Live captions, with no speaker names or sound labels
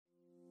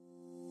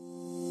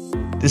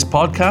This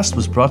podcast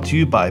was brought to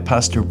you by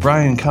Pastor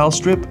Brian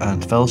Calstrip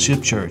and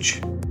Fellowship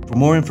Church. For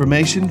more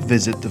information,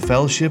 visit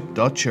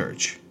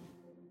thefellowship.church.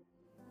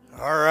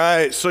 All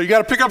right, so you got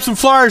to pick up some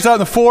flyers out in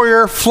the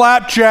foyer,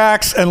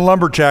 flapjacks and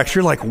lumberjacks.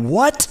 You're like,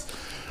 what?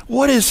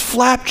 What is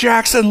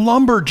flapjacks and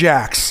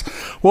lumberjacks?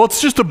 Well, it's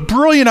just a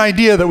brilliant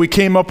idea that we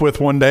came up with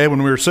one day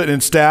when we were sitting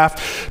in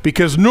staff,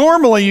 because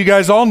normally you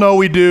guys all know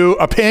we do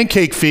a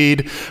pancake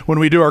feed when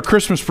we do our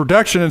Christmas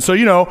production. And so,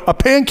 you know, a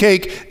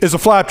pancake is a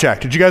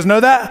flapjack. Did you guys know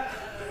that?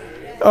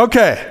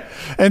 Okay.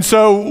 And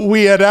so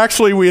we had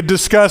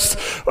discussed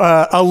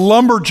a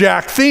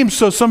lumberjack theme.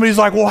 So somebody's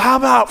like, well, how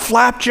about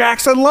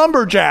flapjacks and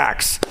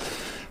lumberjacks?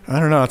 I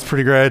don't know. It's a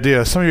pretty great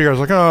idea. Some of you guys are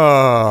like,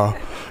 oh,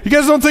 you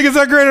guys don't think it's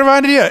that great of an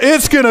idea?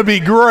 It's going to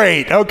be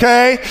great,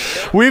 okay?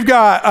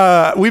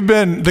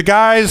 The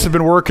guys have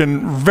been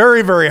working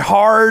very, very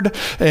hard,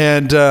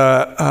 and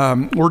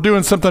we're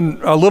doing something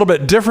a little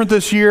bit different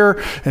this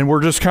year, and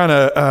we're just kind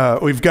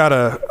of, we've got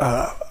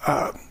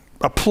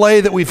a play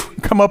that we've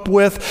come up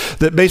with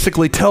that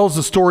basically tells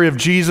the story of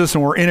Jesus,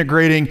 and we're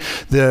integrating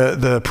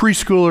the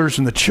preschoolers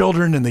and the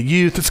children and the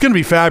youth. It's going to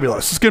be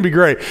fabulous. It's going to be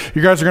great.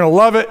 You guys are going to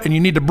love it, and you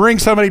need to bring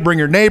somebody, bring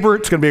your neighbor.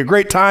 It's going to be a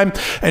great time,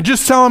 and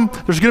just tell them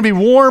there's going to be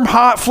warm,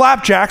 hot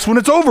flapjacks when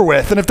it's over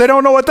with, and if they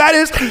don't know what that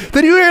is,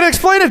 then you got to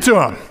explain it to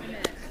them.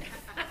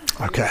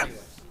 Okay.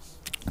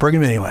 Bring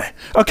them anyway.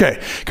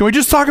 Okay, can we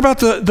just talk about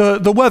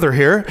the weather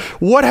here?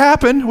 What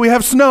happened? We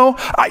have snow.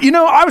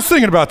 I was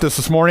thinking about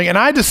this morning, and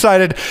I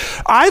decided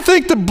I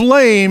think the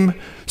blame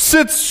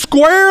sits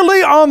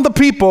squarely on the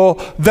people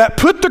that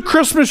put the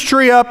Christmas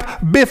tree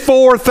up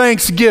before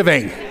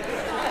Thanksgiving.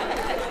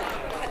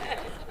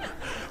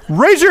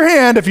 Raise your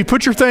hand if you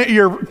put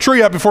your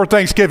tree up before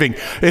Thanksgiving.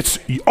 It's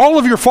all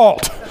of your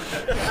fault.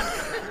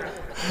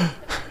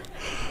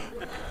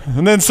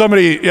 And then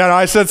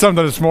I said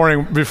something this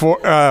morning before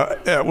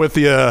with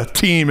the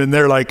team, and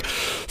they're like,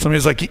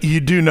 somebody's like, you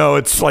do know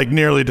it's like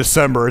nearly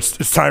December.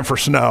 It's time for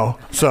snow.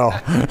 So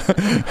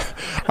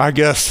I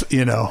guess,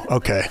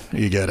 okay,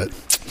 you get it.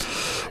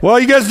 Well,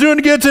 you guys doing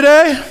good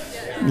today?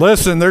 Yeah.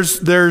 Listen,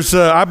 there's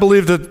I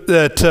believe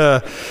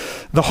that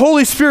the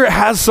Holy Spirit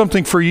has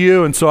something for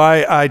you, and so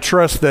I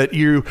trust that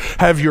you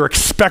have your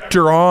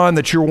expector on,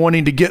 that you're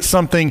wanting to get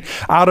something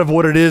out of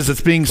what it is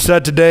that's being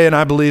said today, and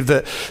I believe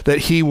that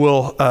He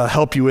will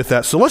help you with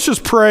that. So let's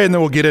just pray, and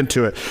then we'll get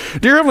into it.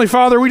 Dear Heavenly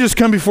Father, we just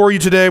come before you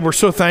today. We're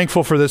so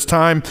thankful for this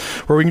time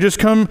where we can just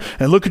come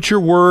and look at your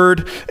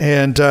word,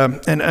 and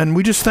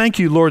we just thank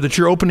you, Lord, that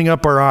you're opening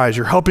up our eyes.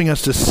 You're helping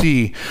us to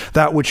see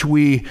that which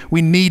we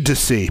need to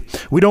see.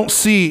 We don't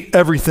see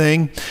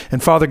everything,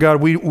 and Father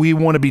God, we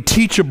want to be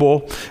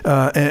teachable,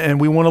 and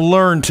we want to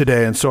learn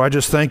today. And so I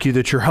just thank you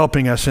that you're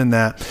helping us in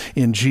that.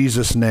 In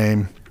Jesus'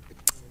 name,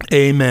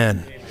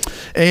 amen.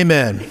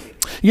 Amen.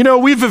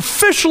 We've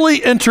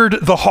officially entered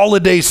the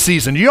holiday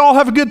season. You all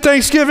have a good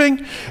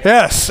Thanksgiving?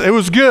 Yes, it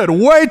was good.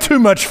 Way too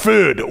much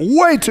food.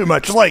 Way too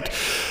much. Like,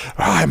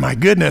 oh my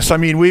goodness. I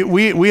mean,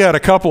 we had a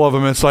couple of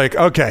them. It's like,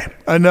 okay,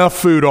 enough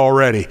food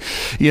already,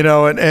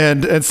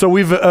 and so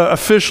we've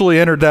officially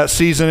entered that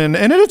season,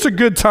 and it's a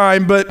good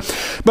time, but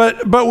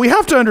we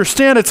have to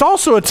understand it's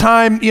also a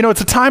time,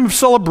 it's a time of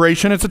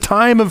celebration. It's a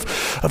time of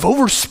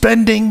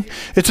overspending.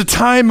 It's a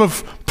time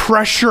of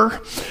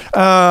pressure.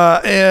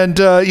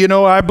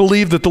 I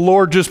believe that the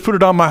Lord just put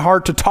it on my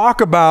heart to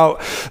talk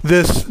about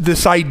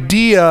this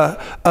idea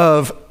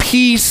of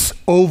peace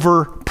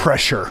over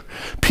pressure.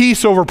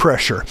 Peace over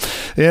pressure.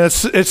 And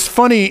it's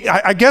funny.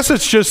 I guess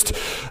it's just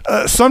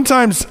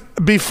sometimes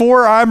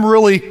before I'm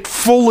really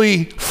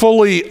fully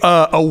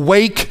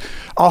awake,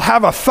 I'll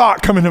have a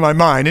thought come into my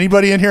mind.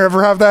 Anybody in here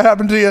ever have that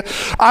happen to you?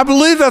 I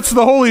believe that's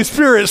the Holy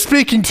Spirit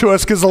speaking to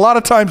us, because a lot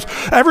of times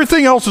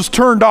everything else is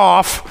turned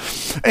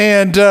off,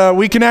 and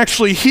we can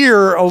actually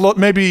hear a lot.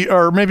 Maybe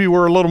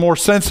we're a little more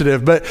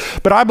sensitive.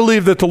 But I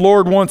believe that the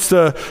Lord wants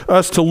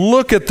us to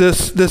look at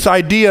this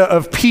idea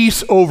of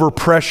peace over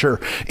pressure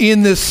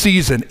in this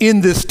season,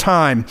 in this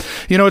time.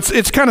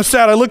 It's kind of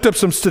sad. I looked up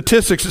some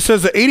statistics. It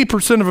says that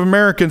 80% of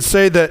Americans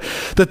say that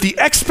the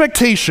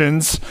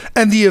expectations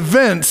and the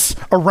events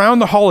around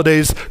the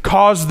holidays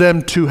cause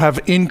them to have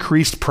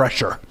increased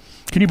pressure.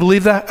 Can you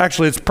believe that?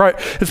 Actually, it's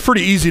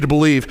pretty easy to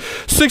believe.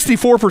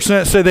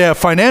 64% say they have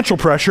financial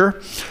pressure.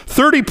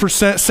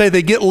 30% say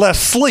they get less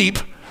sleep.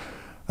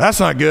 That's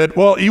not good.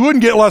 Well, you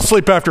wouldn't get less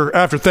sleep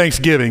after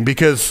Thanksgiving,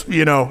 because,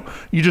 you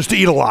just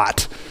eat a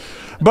lot.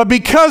 But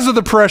because of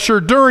the pressure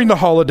during the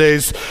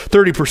holidays,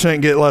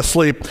 30% get less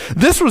sleep.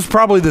 This was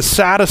probably the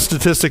saddest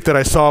statistic that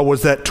I saw,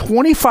 was that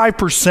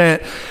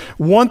 25%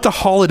 want the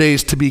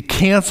holidays to be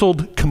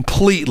canceled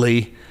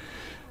completely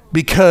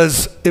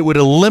because it would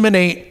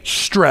eliminate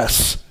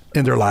stress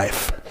in their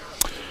life.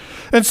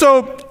 And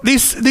so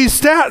these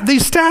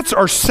stats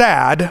are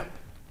sad,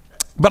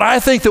 But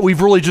I think that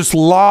we've really just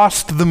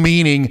lost the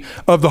meaning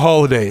of the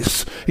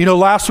holidays. You know,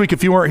 last week,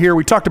 if you weren't here,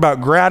 we talked about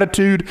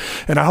gratitude,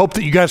 and I hope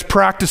that you guys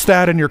practice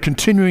that and you're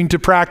continuing to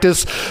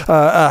practice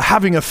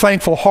having a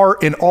thankful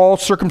heart in all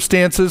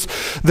circumstances,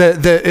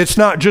 that it's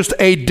not just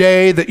a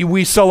day that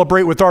we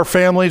celebrate with our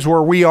families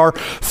where we are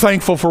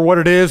thankful for what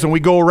it is and we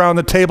go around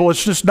the table.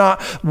 It's just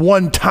not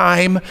one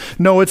time.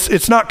 No,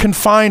 it's not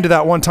confined to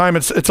that one time.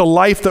 It's a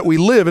life that we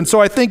live. And so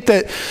I think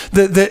that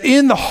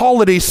in the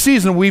holiday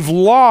season, we've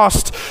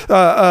lost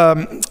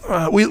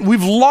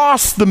we've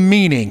lost the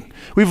meaning.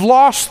 We've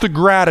lost the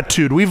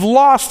gratitude. We've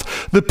lost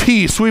the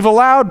peace. We've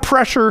allowed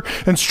pressure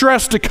and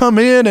stress to come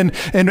in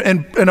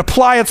and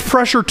apply its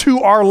pressure to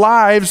our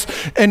lives.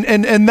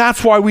 And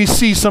that's why we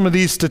see some of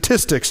these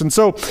statistics. And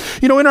so,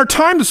 you know, in our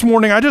time this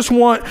morning, I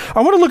want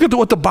to look at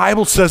what the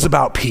Bible says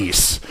about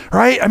peace,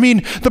 right? I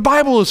mean, the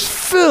Bible is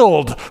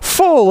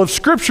full of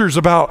scriptures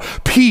about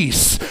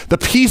peace, the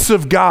peace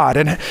of God.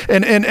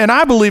 And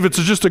I believe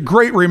it's just a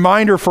great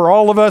reminder for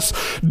all of us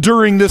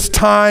during this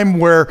time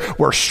where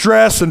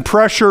stress and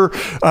pressure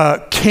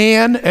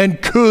can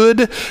and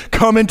could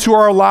come into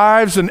our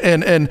lives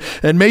and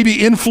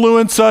maybe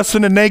influence us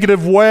in a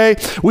negative way.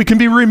 We can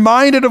be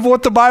reminded of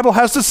what the Bible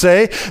has to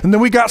say, and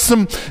then we got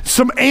some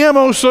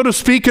ammo, so to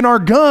speak, in our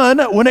gun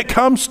when it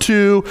comes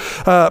to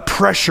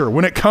pressure,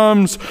 when it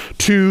comes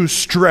to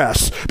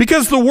stress.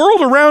 Because the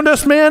world around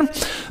us, man,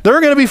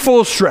 they're going to be full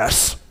of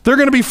stress. They're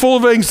going to be full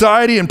of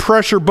anxiety and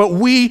pressure, but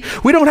we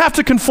don't have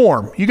to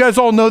conform. You guys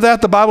all know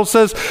that. The Bible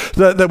says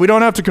that we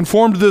don't have to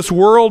conform to this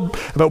world,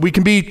 but we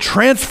can be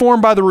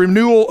transformed by the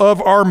renewal of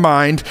our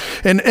mind.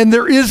 And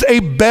there is a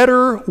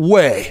better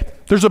way.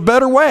 There's a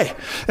better way.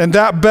 And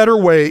that better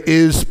way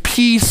is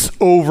peace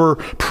over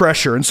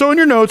pressure. And so in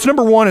your notes,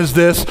 number one is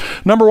this.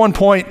 Number one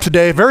point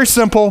today, very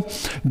simple.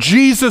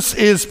 Jesus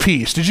is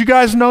peace. Did you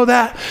guys know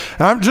that?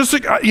 I'm just,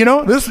 you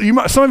know,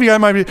 some of you guys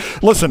might be,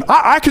 listen,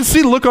 I can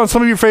see the look on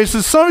some of your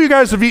faces. Some of you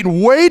guys have eaten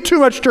way too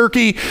much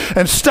turkey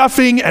and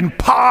stuffing and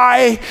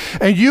pie,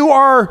 and you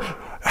are,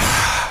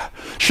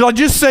 should I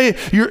just say,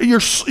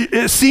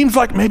 it seems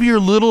like maybe you're a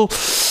little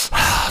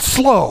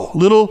slow,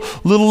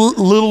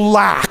 little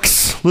lax.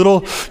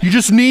 You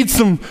just need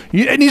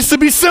it needs to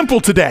be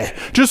simple today.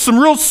 Just some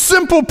real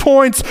simple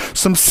points,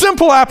 some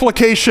simple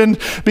application,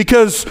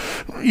 because,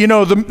 you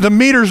know, the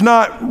meter's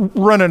not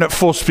running at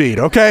full speed,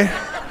 okay?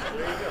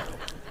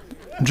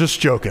 I'm just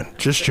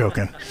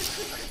joking.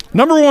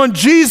 Number one,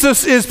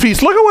 Jesus is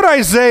peace. Look at what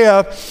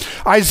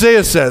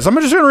Isaiah says. I'm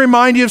just going to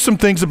remind you of some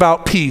things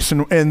about peace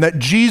and that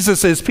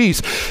Jesus is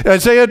peace.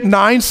 Isaiah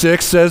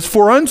 9:6 says,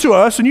 "For unto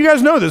us," and you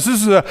guys know this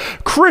is a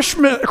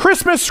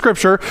Christmas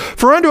scripture,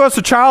 "For unto us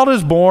a child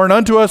is born,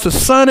 unto us a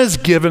son is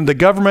given, the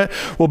government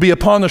will be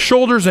upon the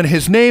shoulders, and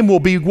his name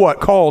will be"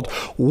 what? Called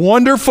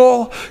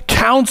Wonderful,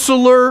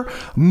 Counselor,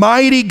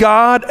 Mighty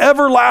God,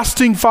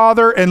 Everlasting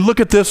Father, and look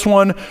at this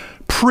one,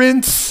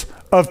 Prince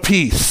of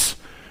Peace.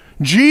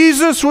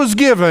 Jesus was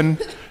given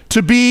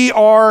to be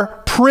our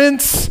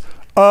Prince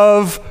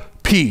of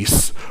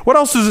Peace. What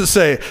else does it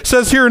say? It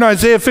says here in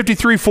Isaiah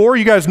 53:4,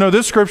 you guys know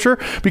this scripture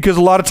because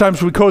a lot of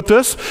times we quote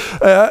this.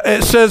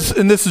 It says,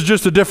 and this is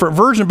just a different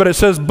version, but it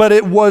says, "But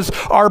it was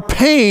our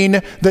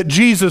pain that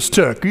Jesus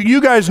took." You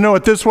guys know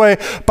it this way,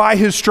 "By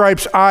his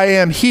stripes I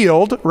am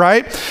healed,"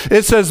 right?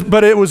 It says,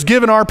 "But it was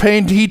given our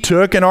pain he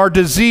took, and our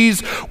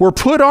disease were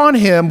put on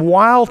him,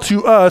 while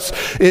to us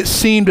it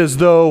seemed as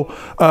though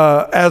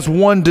as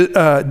one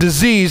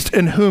diseased,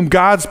 in whom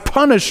God's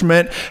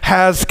punishment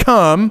has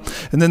come."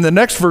 And then the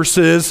next verse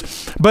is,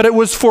 "But it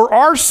was for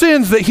our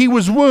sins that he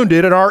was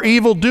wounded, and our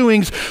evil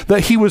doings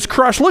that he was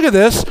crushed." Look at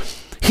this.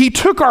 "He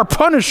took our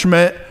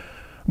punishment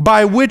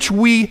by which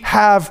we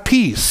have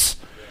peace."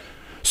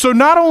 So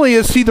not only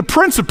is he the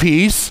Prince of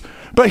Peace,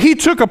 but he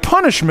took a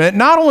punishment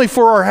not only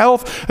for our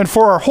health and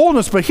for our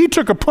wholeness, but he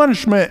took a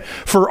punishment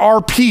for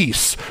our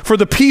peace, for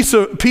the peace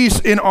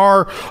in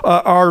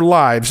our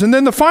lives. And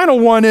then the final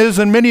one is,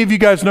 and many of you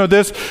guys know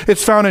this,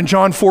 it's found in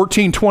John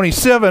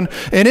 14:27,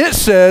 and it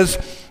says,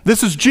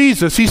 this is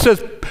Jesus. He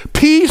says,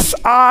 "Peace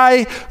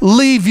I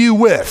leave you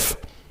with."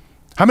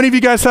 How many of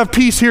you guys have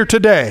peace here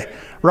today?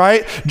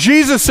 Right?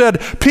 Jesus said,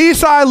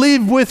 "Peace I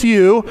leave with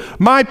you,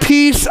 my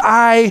peace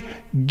I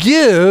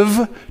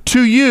give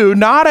to you,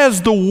 not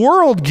as the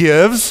world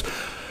gives,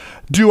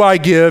 do I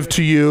give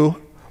to you.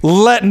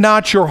 Let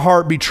not your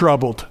heart be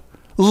troubled."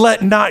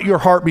 Let not your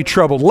heart be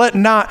troubled. Let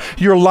not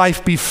your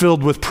life be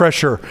filled with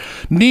pressure.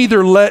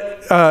 Neither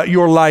let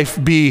your life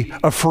be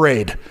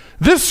afraid.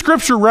 This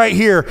scripture right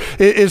here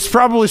is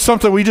probably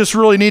something we just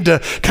really need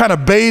to kind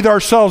of bathe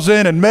ourselves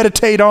in and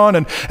meditate on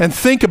and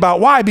think about.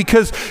 Why?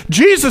 Because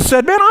Jesus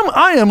said, man,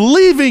 I am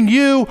leaving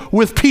you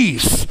with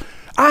peace.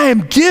 I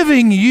am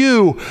giving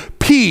you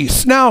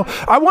peace. Now,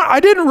 I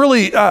didn't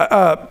really,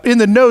 in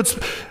the notes,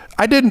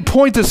 I didn't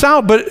point this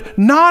out, but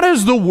not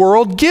as the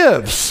world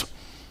gives.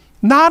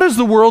 Not as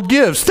the world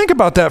gives. Think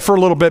about that for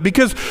a little bit,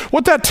 because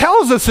what that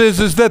tells us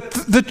is that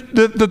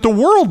the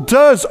world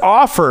does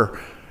offer,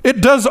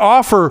 it does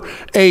offer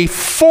a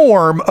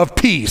form of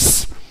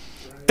peace.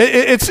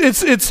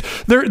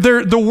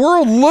 The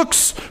world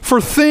looks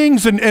for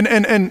things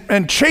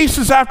and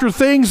chases after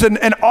things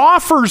and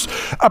offers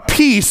a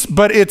peace,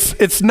 but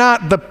it's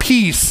not the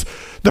peace,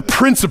 the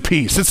Prince of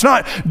Peace. It's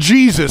not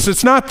Jesus.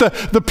 It's not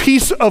the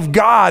peace of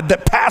God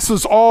that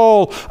passes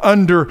all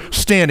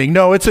understanding.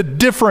 No, it's a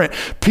different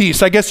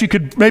peace. I guess you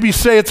could maybe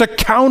say it's a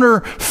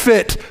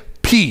counterfeit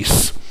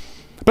peace.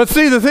 But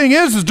see, the thing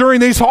is during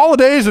these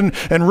holidays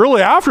and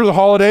really after the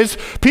holidays,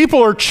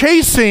 people are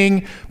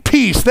chasing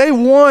peace. They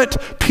want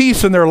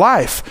peace in their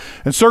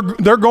life. And so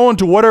they're going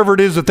to whatever it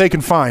is that they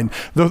can find,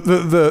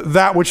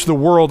 that which the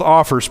world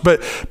offers.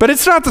 But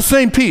it's not the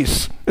same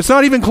peace. It's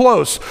not even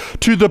close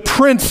to the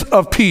Prince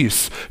of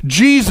Peace.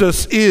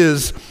 Jesus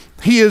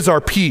he is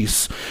our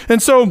peace.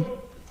 And so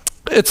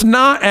it's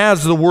not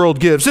as the world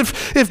gives.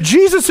 If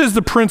Jesus is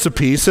the Prince of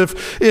Peace,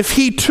 if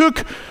he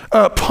took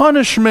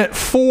punishment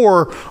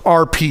for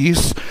our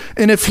peace,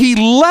 and if he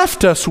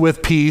left us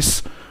with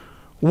peace,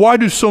 why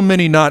do so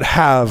many not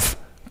have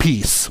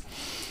peace?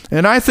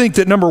 And I think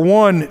that number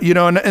one,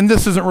 and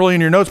this isn't really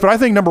in your notes, but I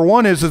think number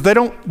one is they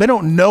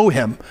don't know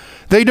him.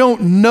 They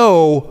don't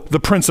know the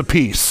Prince of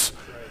Peace.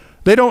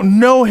 They don't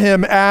know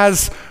him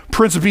as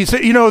Prince of Peace.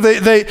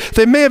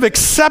 They may have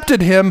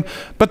accepted him,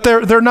 but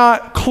they're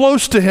not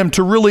close to him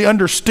to really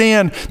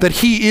understand that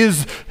he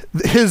is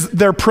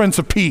their Prince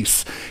of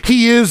Peace.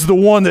 He is the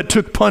one that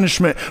took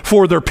punishment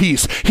for their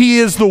peace. He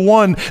is the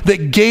one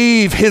that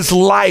gave his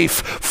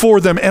life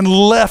for them and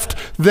left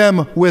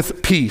them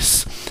with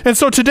peace. And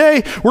so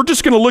today we're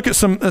just going to look at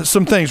some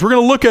things. We're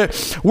going to look at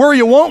where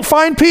you won't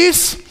find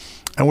peace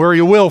and where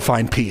you will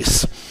find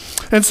peace.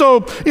 And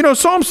so,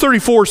 Psalms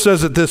 34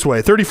 says it this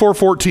way,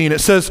 34:14, it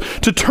says,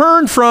 to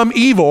turn from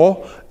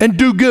evil and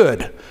do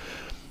good,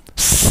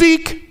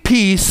 seek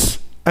peace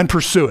and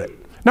pursue it.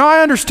 Now,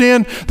 I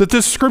understand that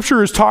this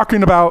scripture is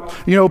talking about,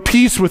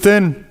 peace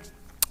within,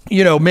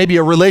 maybe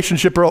a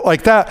relationship or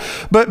like that.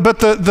 But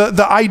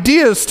the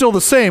idea is still the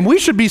same. We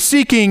should be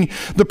seeking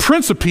the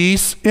Prince of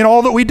Peace in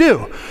all that we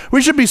do.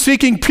 We should be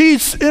seeking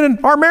peace in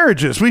our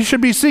marriages. We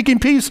should be seeking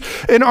peace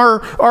in our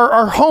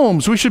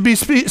homes. We should be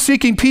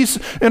seeking peace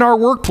in our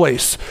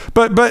workplace.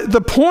 But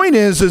the point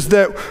is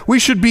that we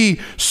should be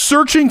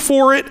searching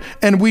for it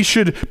and we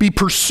should be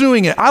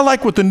pursuing it. I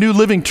like what the New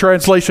Living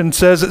Translation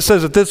says. It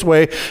says it this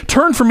way: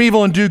 turn from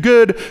evil and do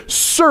good,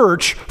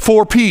 search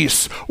for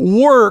peace,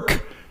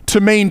 work to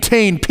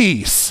maintain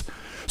peace.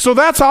 So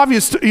that's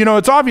obvious,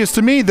 it's obvious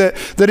to me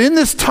that in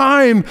this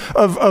time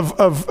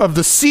of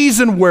the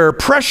season where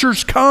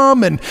pressures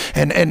come and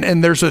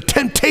there's a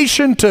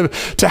temptation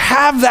to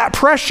have that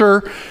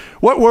pressure,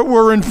 what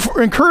we're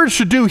encouraged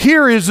to do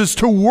here is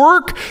to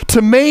work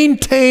to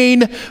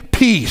maintain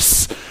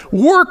peace.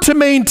 Work to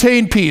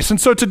maintain peace. And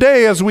so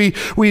today, as we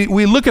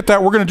look at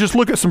that, we're going to just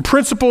look at some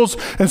principles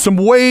and some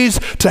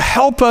ways to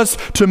help us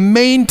to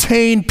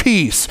maintain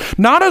peace.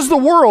 Not as the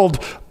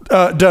world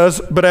does,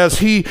 but as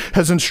he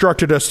has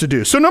instructed us to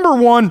do. So number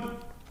one,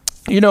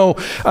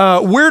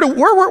 where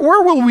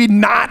will we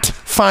not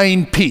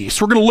find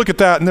peace? We're going to look at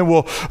that, and then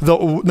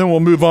we'll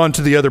move on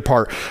to the other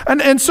part.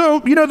 And so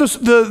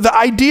the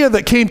idea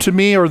that came to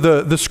me, or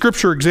the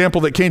scripture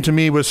example that came to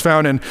me, was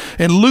found in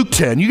Luke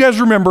 10. You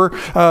guys remember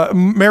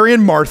Mary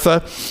and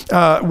Martha?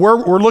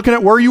 We're looking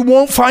at where you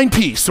won't find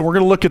peace, and we're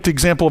going to look at the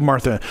example of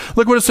Martha.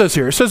 Look what it says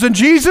here. It says, and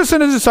Jesus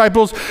and his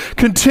disciples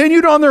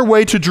continued on their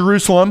way to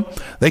Jerusalem.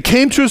 They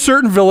came to a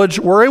certain village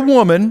where a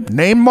woman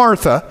named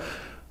Martha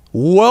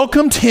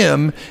welcomed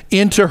him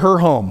into her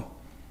home.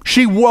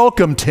 She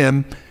welcomed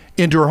him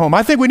into her home.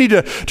 I think we need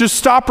to just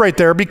stop right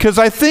there, because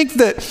I think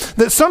that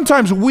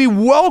sometimes we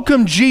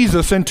welcome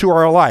Jesus into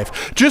our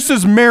life. Just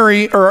as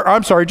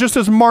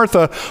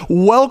Martha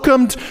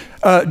welcomed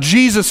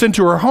Jesus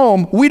into her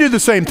home, we do the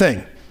same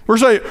thing.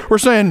 We're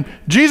saying,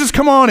 Jesus,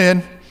 come on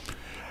in.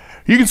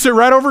 You can sit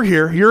right over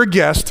here. You're a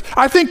guest.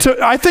 I think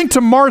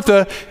to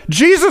Martha,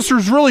 Jesus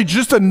was really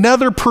just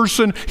another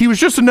person. He was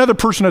just another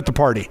person at the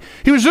party.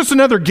 He was just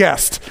another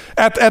guest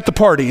at the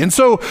party. And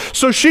so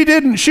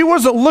she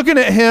wasn't looking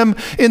at him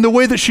in the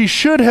way that she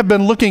should have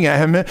been looking at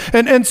him.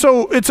 And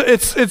so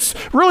it's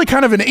really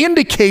kind of an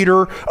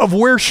indicator of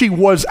where she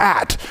was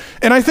at.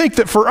 And I think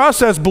that for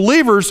us as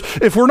believers,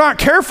 if we're not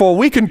careful,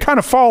 we can kind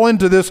of fall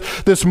into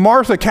this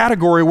Martha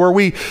category where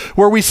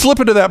we slip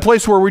into that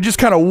place where we just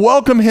kind of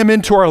welcome him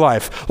into our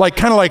life.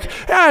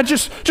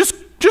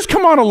 Just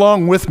come on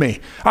along with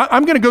me.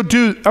 I'm going to go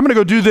do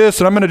this,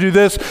 and I'm going to do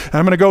this, and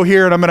I'm going to go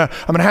here, and I'm going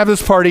to have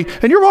this party,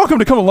 and you're welcome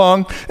to come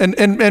along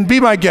and be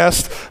my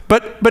guest.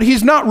 But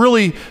he's not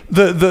really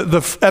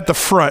the at the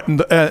front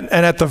and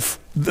at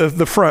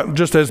the front,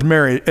 just as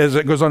Mary, as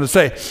it goes on to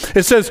say.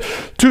 It says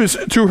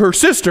to her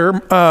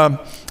sister,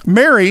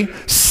 Mary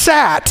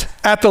sat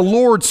at the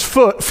Lord's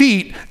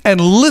feet and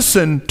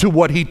listened to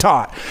what he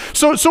taught.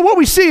 So what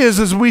we see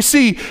is we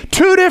see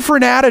two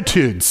different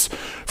attitudes.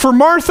 For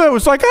Martha, it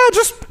was like,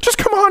 just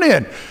come on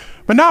in.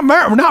 But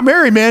not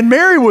Mary, man.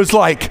 Mary was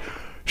like,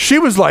 She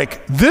was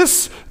like,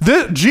 this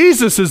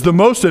Jesus is the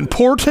most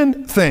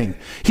important thing.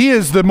 He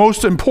is the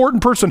most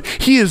important person.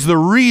 He is the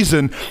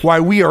reason why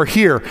we are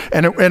here.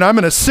 And I'm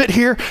going to sit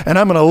here and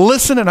I'm going to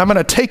listen and I'm going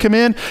to take him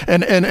in.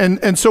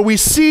 And so we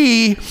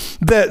see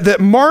that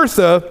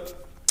Martha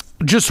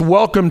just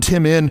welcomed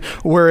him in,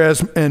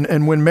 whereas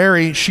and when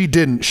Mary, she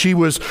didn't. She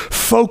was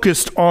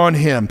focused on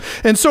him.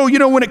 And so,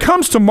 when it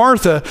comes to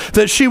Martha,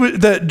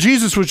 that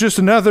Jesus was just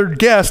another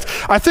guest,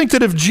 I think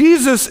that if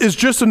Jesus is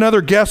just another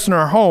guest in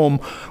our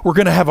home, we're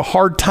going to have a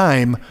hard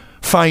time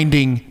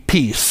finding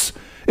peace.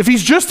 If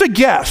he's just a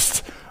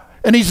guest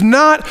and he's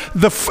not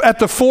at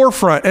the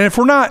forefront, and if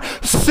we're not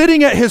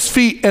sitting at his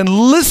feet and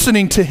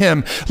listening to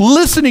him,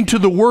 listening to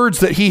the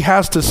words that he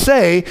has to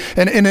say,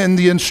 and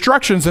the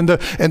instructions and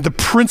the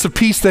Prince of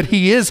Peace that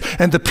he is,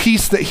 and the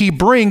peace that he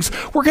brings,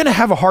 we're going to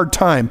have a hard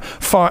time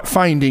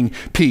finding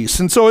peace.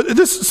 And so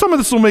some of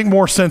this will make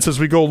more sense as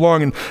we go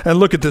along and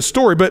look at this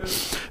story. But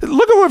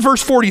look at what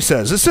verse 40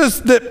 says. It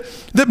says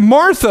that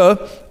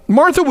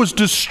Martha was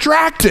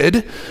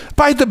distracted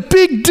by the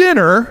big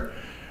dinner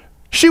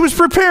she was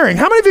preparing.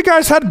 How many of you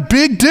guys had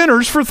big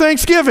dinners for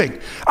Thanksgiving?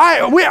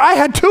 I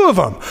had two of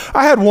them.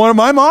 I had one of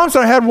my mom's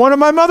and I had one of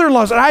my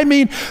mother-in-law's. And I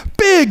mean,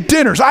 big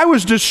dinners. I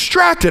was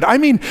distracted. I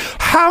mean,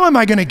 how am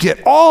I going to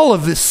get all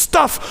of this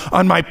stuff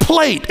on my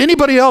plate?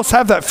 Anybody else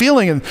have that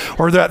feeling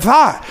or that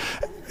thought?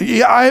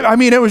 Yeah, I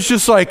mean, it was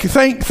just like,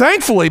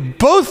 thankfully,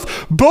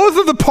 both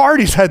of the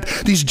parties had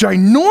these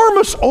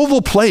ginormous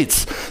oval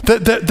plates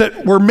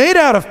that were made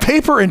out of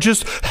paper and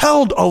just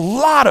held a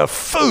lot of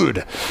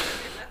food.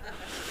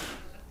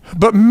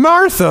 But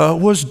Martha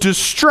was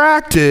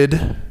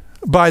distracted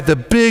by the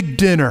big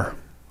dinner.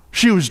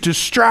 She was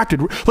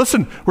distracted.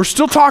 Listen, we're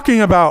still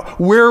talking about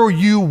where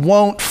you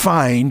won't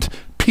find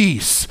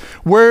peace.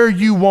 Where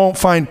you won't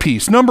find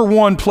peace. Number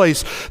one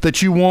place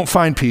that you won't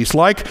find peace,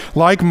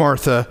 like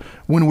Martha,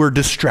 when we're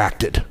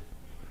distracted.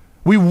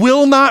 We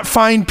will not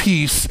find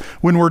peace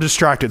when we're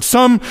distracted.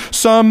 Some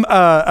versions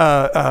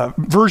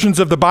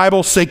of the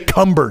Bible say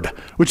cumbered,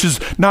 which is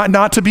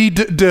not to be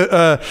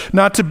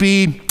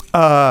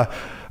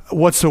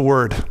what's the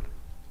word?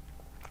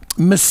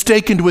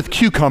 Mistaken with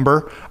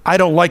cucumber. I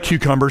don't like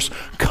cucumbers.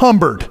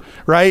 Cumbered,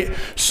 right?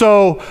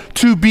 So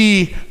to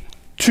be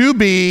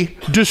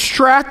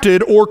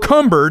distracted or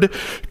cumbered,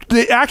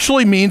 it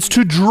actually means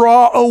to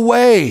draw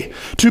away,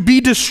 to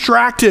be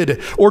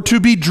distracted, or to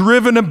be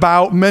driven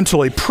about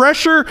mentally.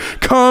 Pressure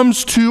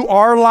comes to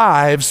our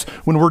lives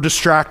when we're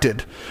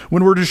distracted.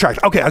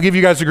 Okay, I'll give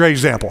you guys a great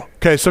example.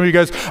 Okay, some of you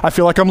guys, I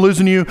feel like I'm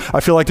losing you. I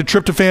feel like the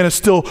tryptophan is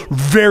still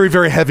very,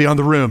 very heavy on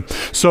the room.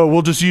 So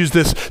we'll just use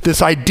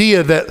this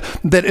idea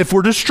that if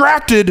we're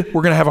distracted,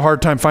 we're going to have a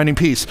hard time finding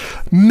peace.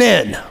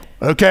 Men,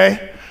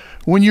 okay?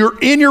 When you're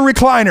in your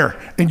recliner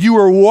and you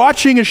are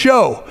watching a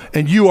show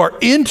and you are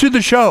into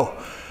the show,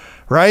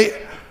 right?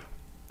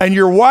 And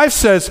your wife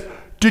says,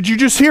 "Did you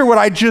just hear what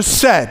I just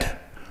said?"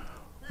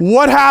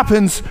 What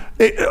happens?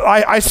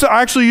 I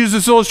actually used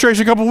this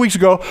illustration a couple of weeks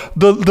ago.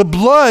 The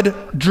blood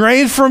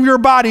drains from your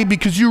body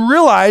because you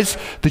realize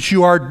that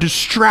you are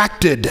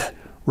distracted,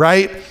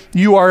 right?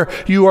 You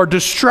are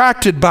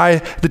distracted by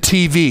the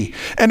TV.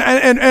 And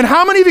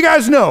how many of you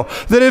guys know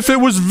that if it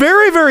was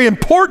very, very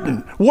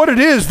important what it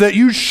is that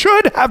you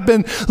should have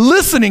been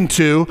listening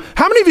to,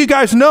 how many of you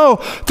guys know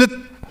that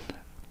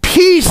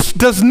peace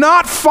does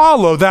not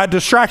follow that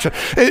distraction?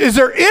 Is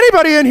there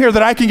anybody in here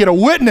that I can get a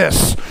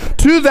witness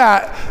to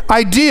that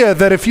idea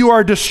that if you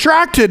are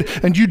distracted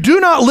and you do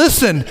not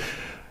listen,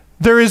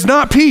 there is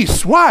not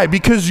peace? Why?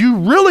 Because you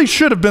really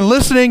should have been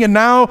listening, and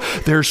now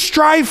there's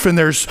strife and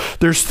there's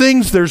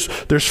things,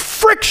 there's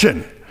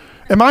friction.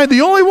 Am I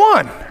the only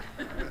one?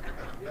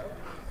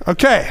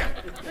 Okay.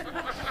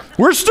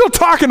 We're still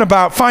talking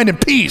about finding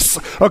peace,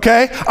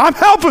 okay? I'm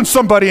helping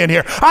somebody in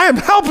here. I am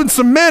helping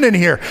some men in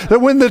here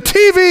that when the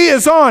TV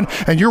is on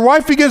and your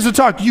wife begins to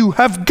talk, you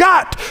have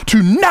got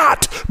to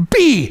not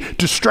be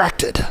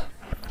distracted.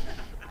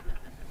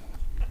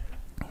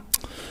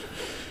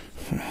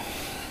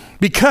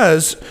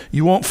 Because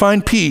you won't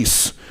find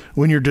peace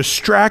when you're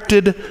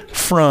distracted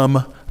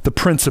from the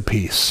Prince of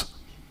Peace.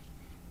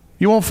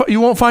 You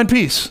won't find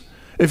peace.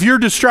 If you're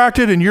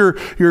distracted and you're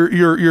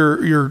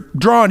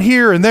drawn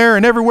here and there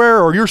and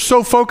everywhere, or you're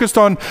so focused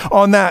on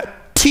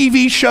that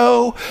TV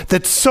show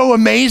that's so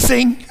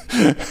amazing,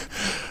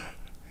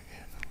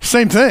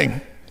 same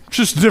thing,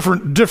 just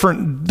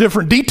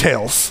different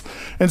details.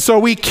 And so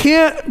we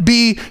can't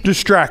be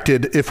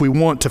distracted if we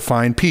want to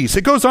find peace.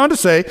 It goes on to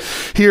say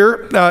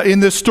here in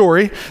this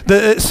story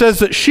that it says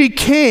that she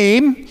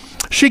came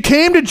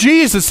to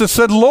Jesus and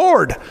said,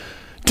 "Lord,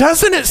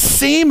 doesn't it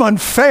seem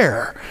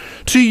unfair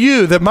to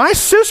you that my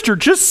sister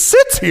just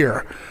sits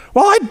here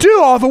while I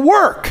do all the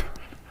work?"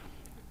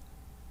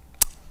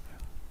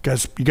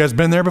 You guys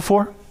been there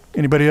before?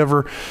 Anybody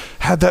ever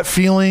had that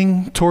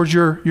feeling towards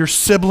your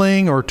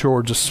sibling or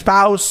towards a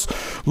spouse?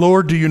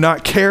 Lord, do you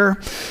not care?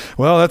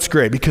 Well, that's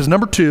great, because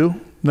number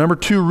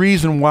two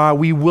reason why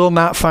we will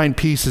not find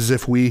peace is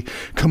if we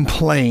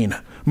complain.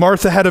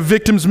 Martha had a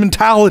victim's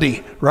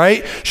mentality,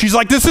 right? She's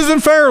like, this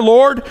isn't fair,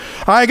 Lord.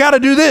 I got to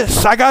do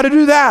this. I got to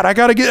do that. I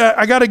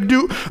got to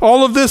do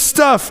all of this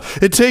stuff.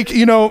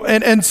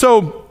 And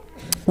so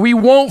we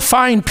won't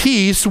find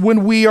peace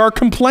when we are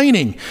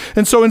complaining.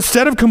 And so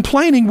instead of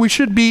complaining, we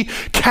should be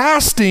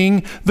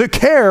casting the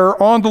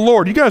care on the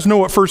Lord. You guys know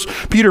what 1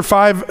 Peter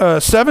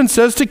 5:7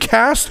 says, to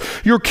cast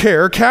your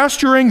care,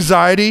 cast your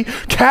anxiety,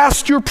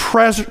 cast your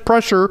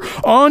pressure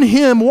on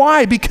him.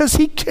 Why? Because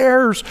he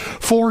cares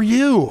for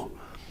you.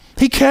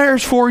 He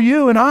cares for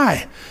you and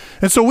I.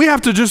 And so we have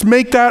to just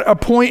make that a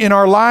point in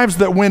our lives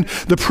that when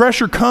the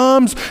pressure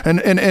comes and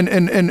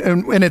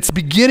it's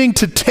beginning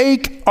to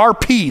take our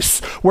peace,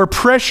 where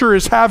pressure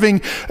is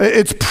having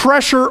its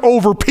pressure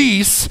over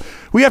peace,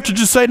 we have to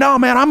just say, no,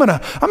 man, I'm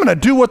gonna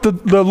do what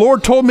the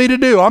Lord told me to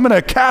do. I'm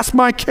gonna cast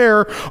my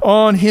care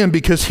on him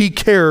because he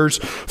cares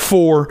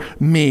for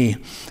me.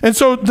 And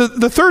so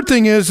the third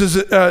thing is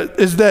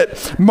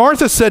that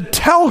Martha said,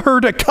 tell her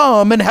to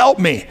come and help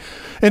me.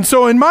 And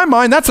so in my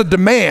mind, that's a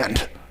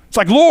demand. It's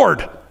like,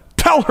 Lord,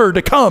 tell her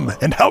to come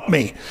and help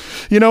me.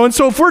 And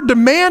so if we're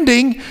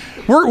demanding,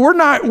 we're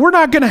not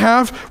going to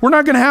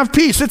have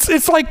peace.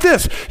 It's like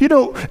this.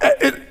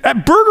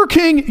 At Burger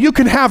King, you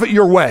can have it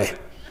your way.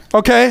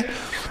 Okay?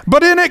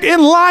 But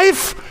in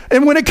life,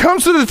 and when it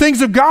comes to the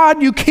things of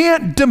God, you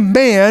can't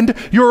demand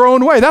your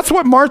own way. That's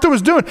what Martha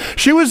was doing.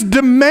 She was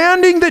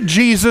demanding that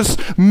Jesus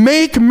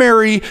make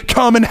Mary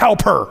come and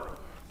help her.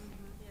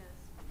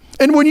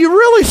 And when you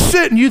really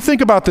sit and you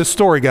think about this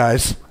story,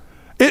 guys,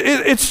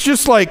 it's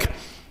just like,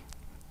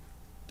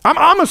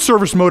 I'm a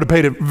service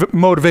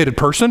motivated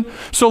person.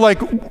 So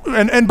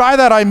and by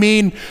that I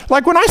mean,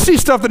 like when I see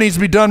stuff that needs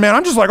to be done, man,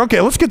 I'm just like, okay,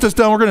 let's get this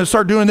done. We're going to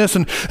start doing this,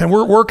 and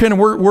we're working, and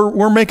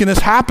we're making this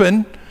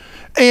happen.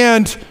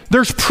 And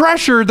there's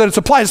pressure that it's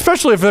applied,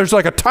 especially if there's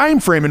like a time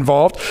frame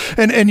involved,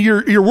 and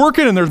you're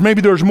working, and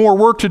there's more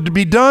work to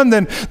be done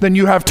than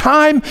you have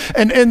time,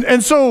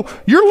 and so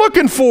you're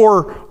looking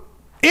for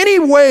any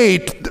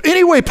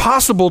way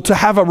possible to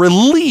have a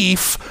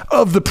relief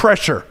of the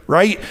pressure,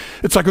 right?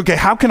 It's like, okay,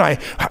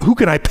 who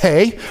can I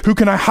pay? Who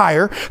can I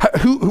hire?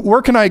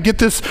 Where can I get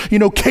this,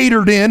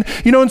 catered in?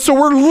 And so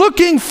we're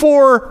looking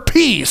for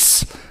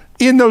peace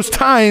in those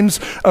times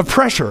of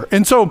pressure.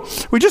 And so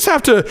we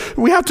have to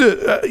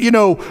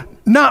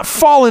not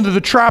fall into the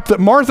trap that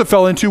Martha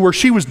fell into, where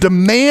she was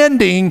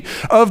demanding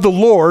of the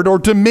Lord, or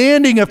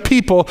demanding of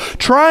people,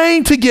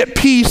 trying to get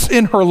peace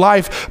in her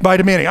life by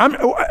demanding.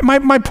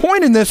 My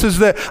point in this is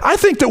that I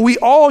think that we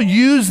all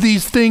use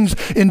these things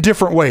in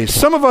different ways.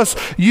 Some of us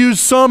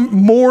use some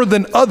more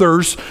than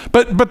others,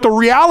 but the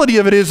reality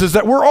of it is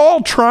that we're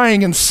all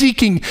trying and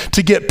seeking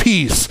to get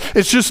peace.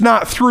 It's just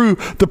not through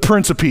the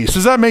Prince of Peace.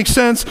 Does that make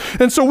sense?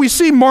 And so we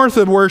see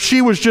Martha, where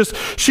she was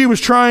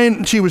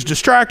trying, she was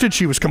distracted,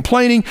 she was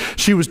complaining,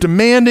 she was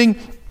demanding,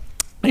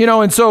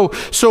 and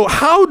so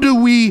how do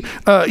we,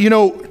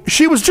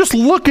 she was just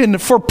looking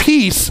for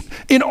peace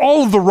in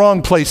all of the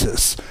wrong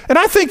places. And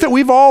I think that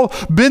we've all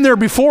been there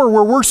before,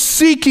 where we're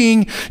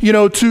seeking,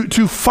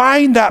 to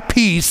find that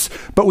peace,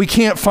 but we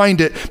can't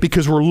find it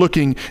because we're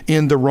looking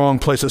in the wrong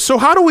places. So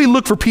how do we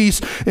look for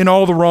peace in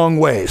all the wrong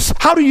ways?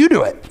 How do you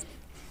do it?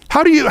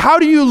 How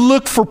do you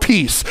look for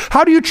peace?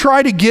 How do you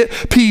try to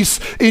get peace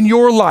in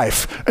your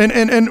life? And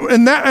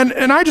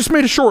I just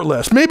made a short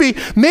list. Maybe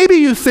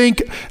you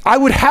think, I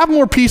would have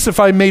more peace if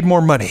I made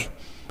more money.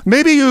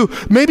 Maybe you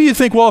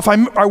think, well, if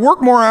I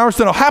work more hours,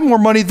 then I'll have more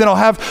money, then I'll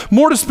have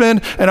more to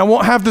spend, and I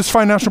won't have this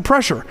financial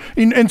pressure.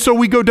 And so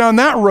we go down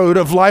that road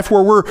of life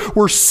where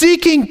we're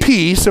seeking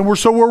peace, and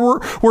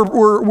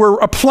we're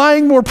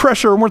applying more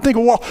pressure, and we're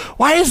thinking, well,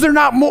 why is there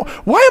not more?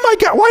 Why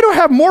do I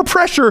have more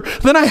pressure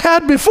than I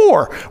had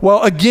before?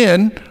 Well,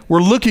 again, we're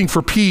looking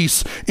for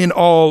peace in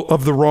all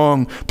of the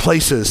wrong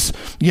places,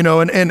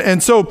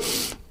 and so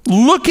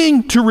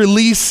looking to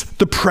release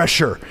the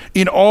pressure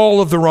in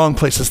all of the wrong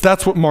places.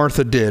 That's what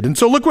Martha did. And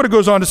so look what it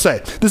goes on to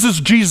say. This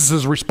is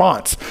Jesus'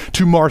 response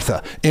to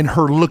Martha in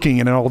her looking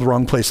in all the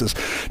wrong places.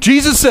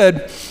 Jesus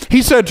said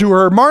to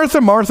her,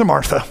 Martha, Martha,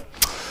 Martha,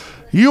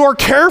 you are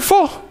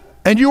careful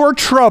and you are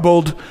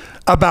troubled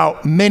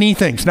about many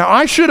things. Now,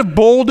 I should have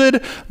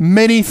bolded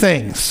many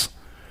things,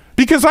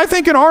 because I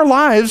think in our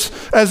lives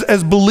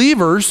as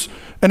believers,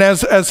 and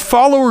as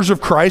followers of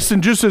Christ,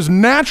 and just as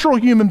natural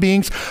human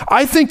beings,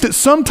 I think that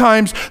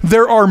sometimes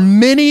there are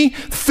many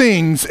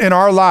things in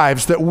our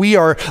lives that we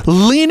are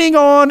leaning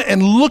on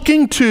and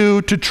looking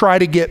to try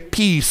to get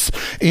peace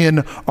in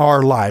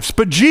our lives.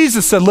 But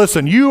Jesus said,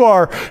 listen,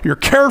 you're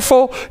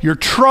careful, you're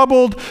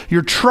troubled,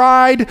 you're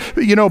tried,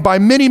 by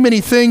many,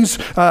 many things.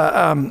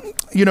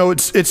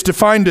 It's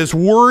defined as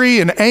worry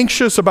and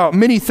anxious about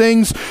many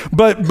things,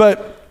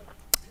 but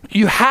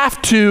you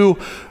have to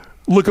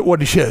look at what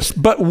he says.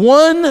 But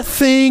one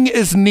thing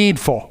is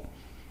needful.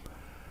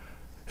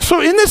 So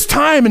in this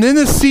time and in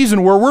this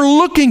season where we're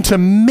looking to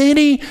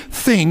many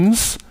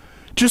things,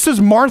 just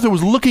as Martha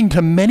was looking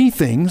to many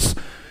things,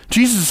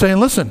 Jesus is saying,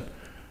 listen,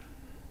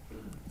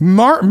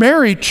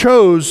 Mary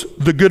chose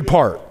the good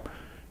part.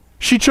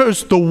 She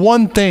chose the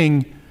one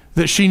thing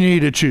that she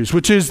needed to choose,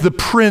 which is the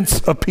Prince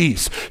of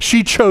Peace.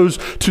 She chose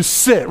to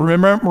sit.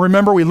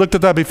 Remember we looked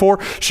at that before?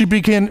 She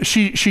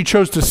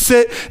chose to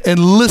sit and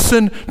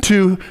listen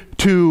to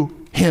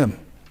him.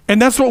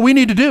 And that's what we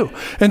need to do.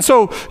 And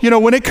so,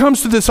 when it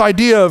comes to this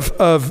idea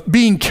of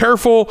being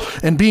careful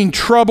and being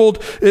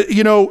troubled,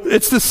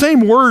 it's the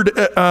same word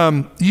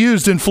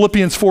used in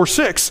Philippians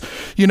 4:6,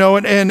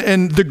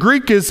 and the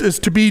Greek is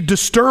to be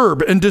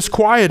disturbed and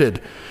disquieted.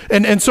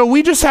 And so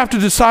we just have to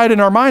decide in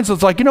our minds,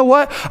 it's like, you know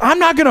what? I'm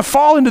not going to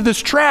fall into this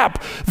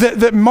trap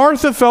that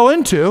Martha fell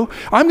into.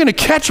 I'm going to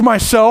catch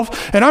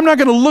myself, and I'm not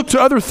going to look to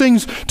other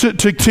things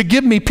to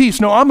give me peace.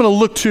 No, I'm going to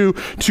look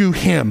to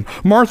him.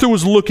 Martha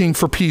was looking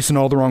for peace in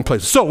all the wrong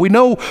places. So we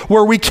know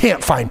where we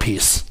can't find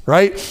peace,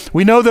 right?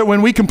 We know that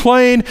when we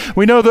complain,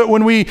 we know that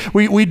when we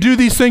do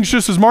these things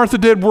just as Martha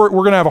did, we're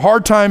going to have a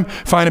hard time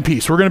finding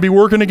peace. We're going to be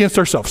working against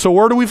ourselves. So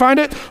where do we find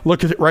it?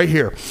 Look at it right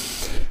here.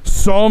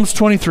 Psalms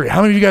 23.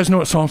 How many of you guys know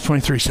what Psalms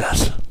 23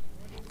 says?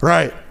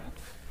 Right.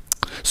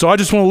 So I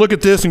just want to look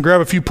at this and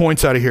grab a few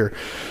points out of here.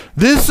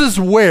 This is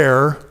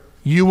where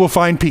you will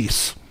find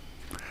peace.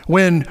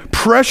 When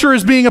pressure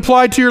is being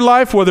applied to your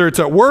life, whether it's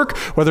at work,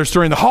 whether it's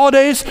during the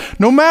holidays,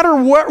 no matter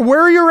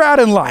where you're at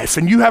in life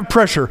and you have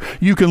pressure,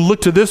 you can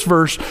look to this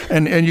verse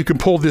and you can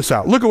pull this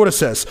out. Look at what it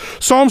says.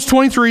 Psalms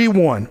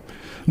 23:1.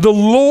 The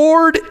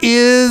Lord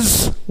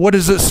is, what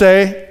does it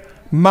say?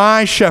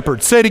 My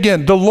shepherd. Say it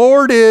again. The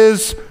Lord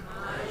is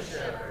my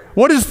shepherd.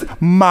 What is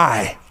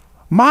my?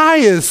 My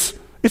is,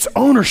 it's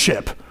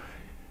ownership.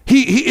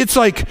 It's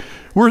like,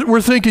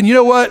 we're thinking, you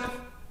know what?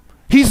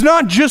 He's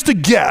not just a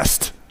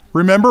guest.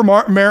 Remember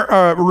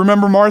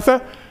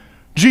Martha?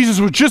 Jesus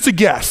was just a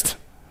guest.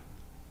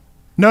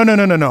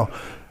 No.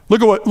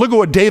 Look at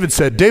what David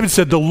said. David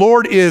said, the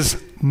Lord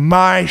is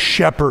my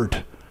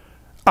shepherd.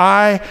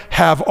 I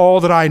have all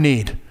that I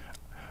need.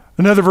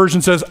 Another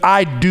version says,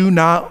 I do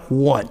not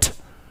want.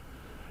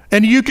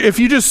 And if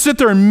you just sit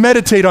there and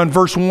meditate on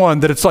verse 1,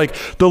 that it's like,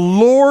 the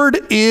Lord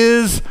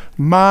is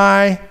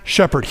my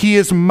shepherd. He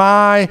is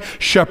my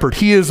shepherd.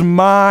 He is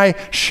my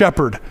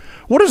shepherd.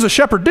 What does a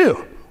shepherd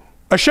do?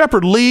 A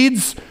shepherd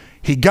leads,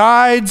 he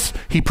guides,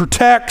 he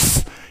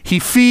protects, he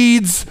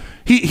feeds.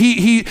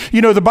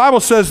 The Bible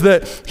says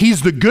that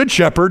he's the good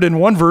shepherd in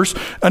one verse.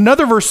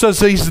 Another verse says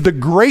that he's the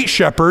great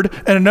shepherd.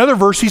 And another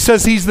verse, he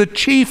says he's the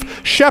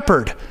chief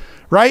shepherd,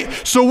 right?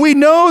 So we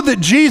know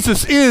that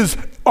Jesus is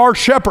our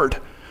shepherd.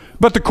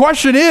 But the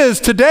question is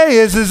today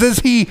is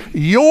he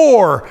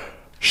your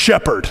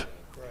shepherd?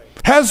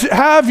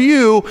 Have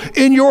you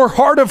in your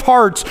heart of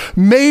hearts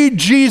made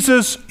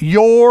Jesus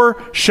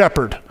your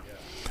shepherd?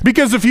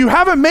 Because if you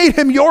haven't made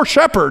him your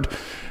shepherd,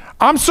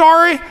 I'm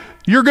sorry,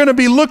 you're going to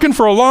be looking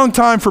for a long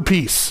time for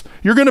peace.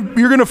 You're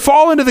going to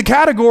fall into the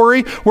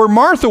category where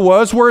Martha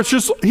was, where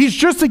he's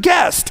just a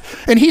guest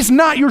and he's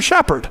not your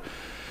shepherd.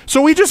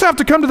 So we just have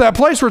to come to that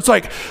place where it's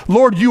like,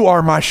 Lord, you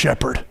are my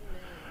shepherd.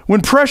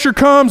 When pressure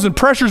comes and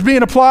pressure's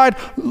being applied,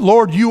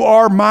 Lord, you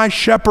are my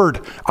shepherd.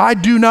 I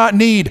do not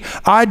need,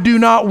 I do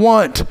not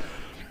want.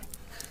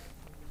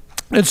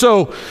 And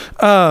so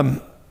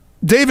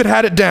David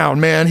had it down,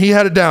 man. He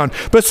had it down.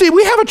 But see,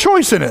 we have a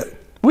choice in it.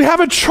 We have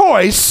a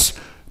choice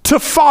to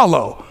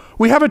follow.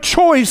 We have a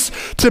choice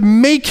to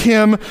make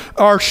him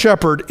our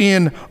shepherd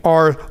in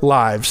our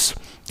lives.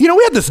 We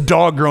had this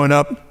dog growing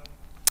up.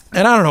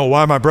 And I don't know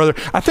why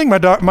I think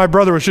my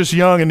brother was just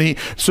young, and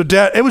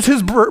Dad, it was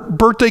his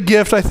birthday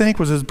gift, I think.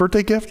 Was his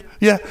birthday gift?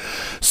 Yeah.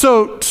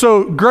 So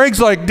Dad's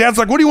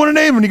like, what do you want to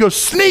name him? And he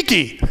goes,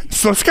 Sneaky.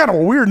 So it's kind of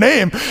a weird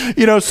name.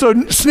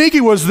 So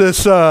Sneaky was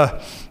this, a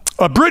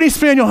Brittany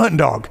Spaniel hunting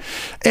dog.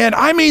 And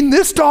I mean,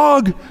 this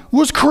dog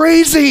was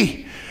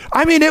crazy.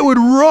 I mean, it would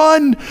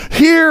run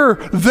here,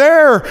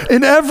 there,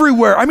 and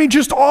everywhere. I mean,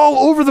 just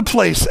all over the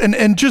place.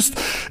 And just,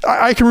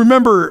 I can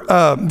remember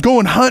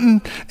going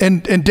hunting,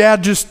 and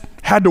Dad just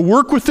had to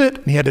work with it,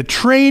 and he had to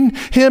train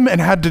him, and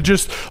had to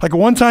just, like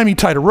one time he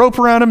tied a rope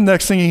around him.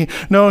 Next thing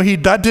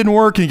that didn't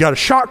work, and he got a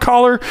shock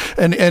collar,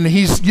 and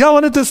he's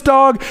yelling at this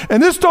dog,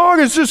 and this dog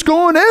is just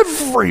going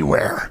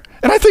everywhere.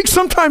 And I think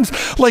sometimes,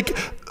 like,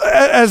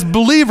 as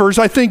believers,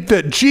 I think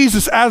that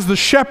Jesus as the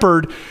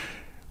shepherd,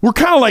 we're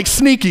kind of like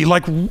Sneaky,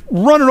 like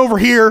running over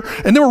here,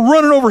 and then we're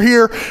running over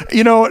here,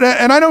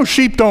 and I know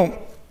sheep don't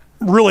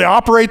really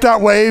operate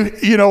that way,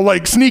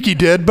 like Sneaky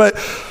did, but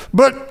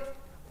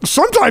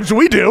sometimes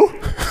we do.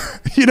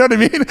 You know what I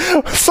mean?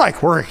 It's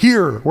like we're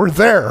here, we're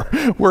there,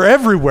 we're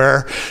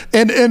everywhere.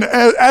 And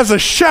as a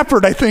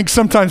shepherd, I think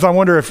sometimes I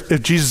wonder if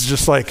Jesus is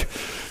just like,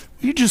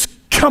 you just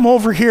come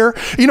over here,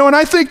 and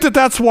I think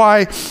that's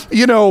why,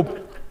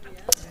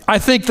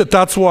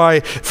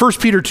 1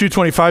 Peter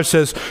 2:25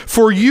 says,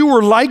 for you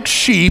were like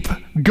sheep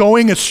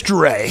going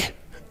astray.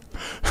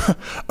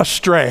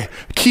 Astray.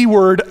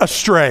 Keyword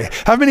astray.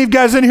 How many of you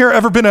guys in here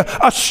ever been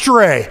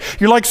astray?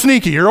 You're like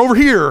Sneaky. You're over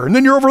here, and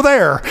then you're over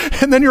there,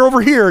 and then you're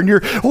over here, and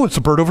it's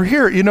a bird over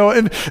here,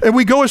 and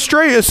we go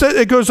astray.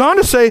 It goes on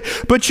to say,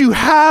 but you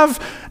have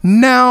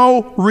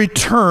now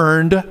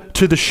returned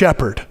to the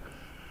shepherd.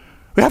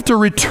 We have to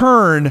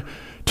return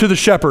to the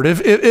shepherd.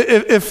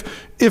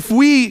 If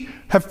we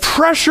have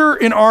pressure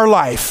in our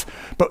life,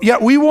 but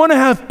yet we want to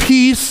have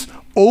peace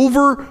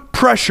over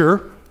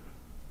pressure.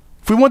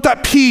 If we want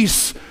that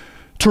peace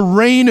to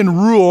reign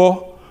and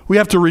rule, we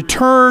have to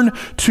return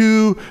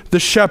to the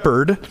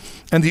shepherd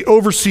and the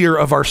overseer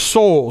of our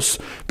souls,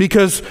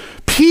 because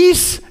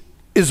peace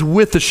is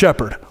with the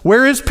shepherd.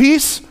 Where is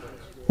peace?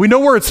 We know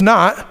where it's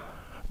not,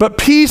 but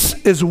peace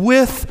is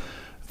with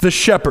the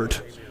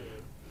shepherd.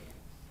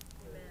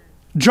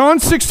 John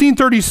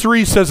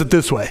 16:33 says it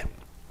this way.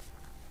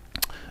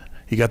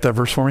 You got that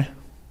verse for me?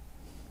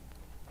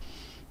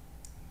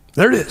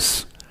 There it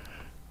is.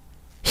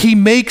 He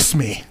makes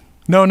me.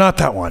 No, not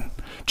that one.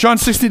 John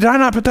 16, did I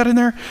not put that in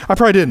there? I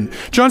probably didn't.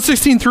 John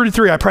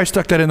 16:33, I probably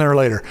stuck that in there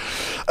later.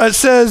 It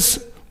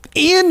says,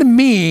 in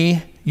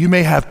me you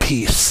may have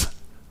peace.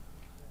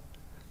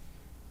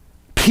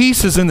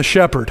 Peace is in the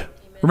shepherd.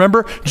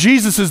 Remember,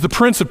 Jesus is the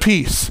Prince of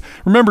Peace.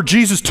 Remember,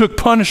 Jesus took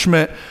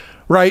punishment,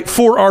 right,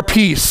 for our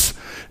peace.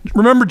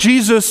 Remember,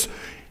 Jesus,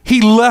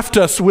 he left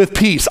us with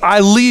peace. I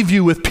leave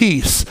you with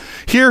peace.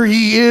 Here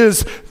he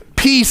is.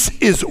 Peace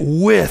is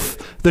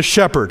with the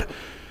shepherd.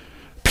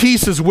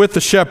 Peace is with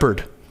the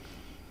shepherd.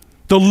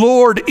 The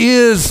Lord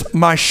is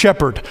my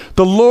shepherd.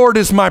 The Lord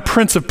is my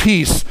Prince of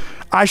Peace.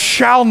 I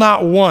shall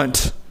not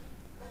want,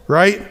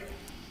 right?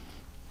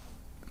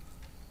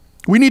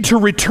 We need to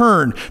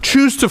return.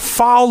 Choose to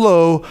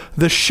follow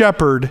the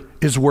shepherd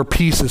is where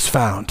peace is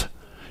found.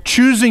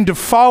 Choosing to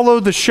follow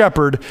the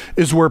shepherd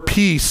is where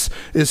peace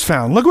is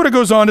found. Look what it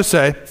goes on to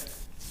say.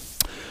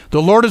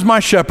 The Lord is my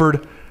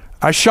shepherd,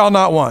 I shall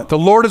not want. The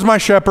Lord is my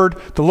shepherd.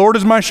 The Lord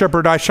is my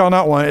shepherd, I shall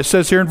not want. It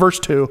says here in verse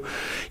 2,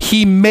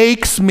 he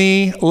makes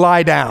me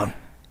lie down.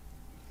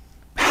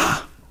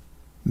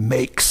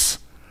 Makes.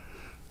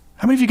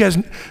 How many of you guys,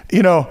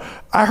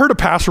 I heard a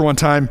pastor one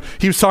time,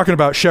 he was talking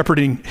about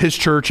shepherding his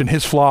church and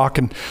his flock,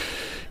 and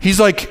he's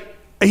like,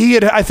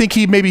 I think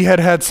he maybe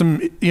had some,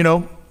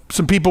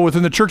 some people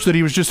within the church that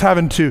he was just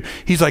having to,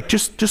 he's like,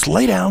 just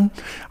lay down.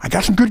 I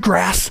got some good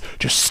grass.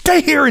 Just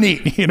stay here and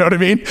eat. You know what I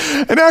mean?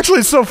 And actually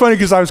it's so funny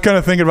because I was kind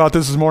of thinking about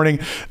this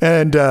morning,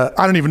 and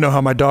I don't even know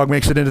how my dog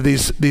makes it into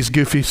these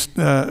goofy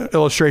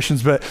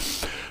illustrations, but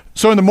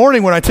so in the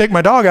morning when I take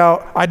my dog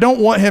out, I don't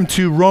want him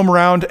to roam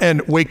around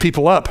and wake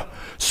people up.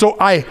 So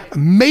I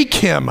make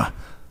him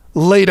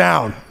lay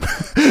down.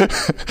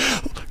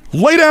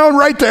 Lay down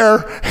right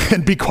there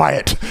and be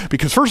quiet.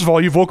 Because first of all,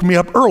 you've woken me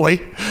up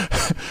early.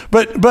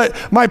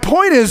 But my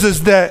point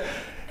is that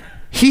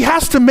he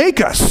has to make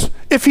us.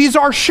 If he's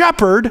our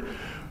shepherd,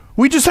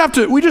 we just have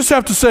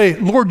to say,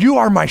 Lord, you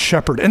are my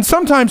shepherd. And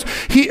sometimes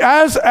he,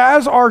 as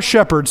our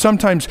shepherd,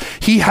 sometimes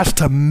he has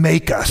to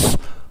make us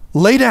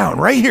lay down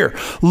right here.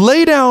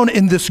 Lay down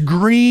in this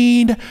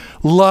green,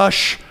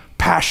 lush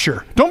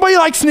pasture. Don't be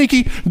like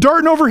Sneaky,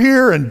 darting over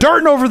here and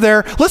darting over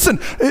there. Listen,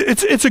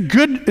 it's a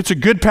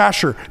good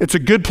pasture. It's a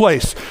good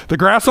place. The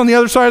grass on the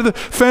other side of the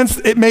fence,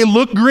 it may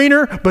look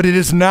greener, but it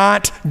is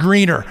not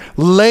greener.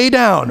 Lay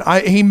down.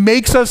 He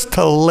makes us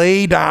to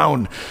lay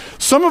down.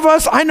 Some of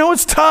us, I know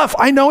it's tough.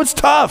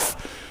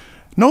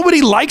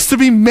 Nobody likes to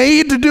be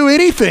made to do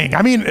anything.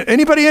 I mean,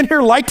 anybody in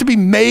here like to be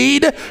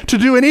made to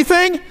do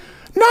anything?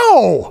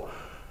 No.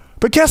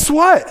 But guess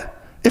what?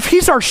 If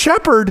he's our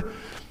shepherd,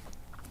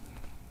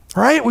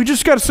 right? We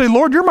just got to say,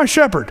 Lord, you're my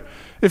shepherd.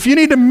 If you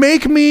need to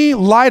make me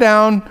lie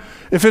down,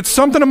 if it's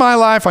something in my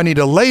life I need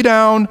to lay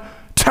down,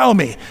 tell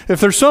me. If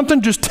there's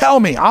something, just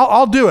tell me.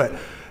 I'll do it.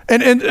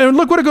 And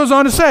look what it goes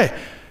on to say.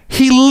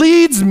 He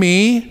leads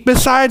me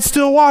beside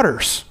still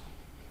waters.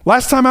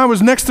 Last time I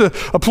was next to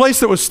a place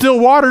that was still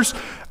waters,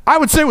 I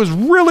would say it was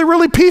really,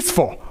 really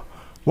peaceful.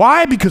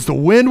 Why? Because the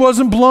wind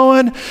wasn't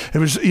blowing. It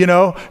was, it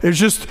was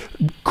just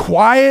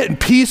quiet and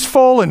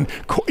peaceful and,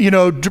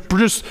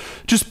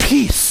 just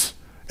peace.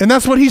 And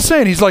that's what he's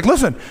saying. He's like,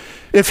 listen,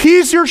 if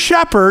he's your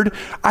shepherd,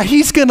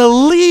 he's going to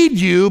lead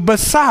you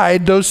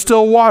beside those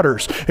still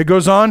waters. It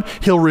goes on,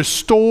 he'll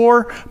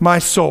restore my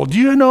soul. Do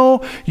you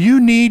know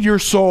you need your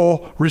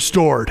soul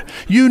restored?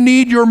 You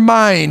need your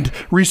mind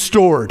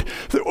restored.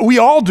 We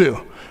all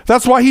do.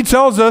 That's why he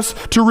tells us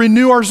to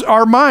renew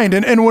our mind.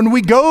 And when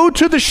we go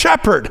to the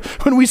shepherd,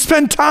 when we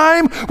spend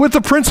time with the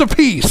Prince of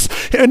Peace,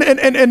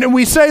 and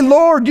we say,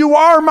 Lord, you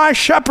are my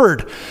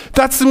shepherd,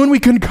 that's when we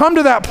can come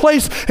to that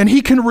place and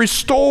he can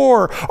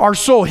restore our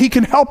soul. He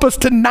can help us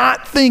to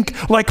not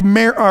think like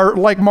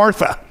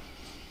Martha.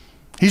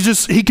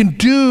 He can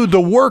do the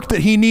work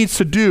that he needs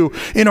to do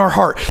in our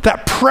heart.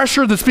 That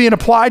pressure that's being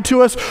applied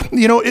to us,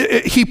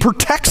 he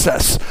protects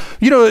us.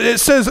 It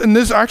says in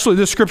this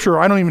scripture,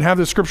 I don't even have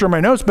this scripture in my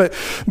notes, but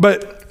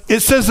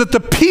it says that the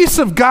peace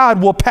of God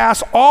will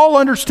pass all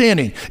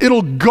understanding.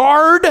 It'll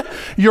guard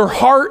your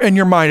heart and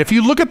your mind. If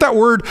you look at that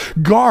word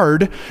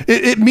guard,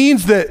 it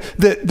means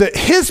that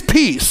his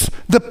peace,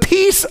 the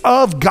peace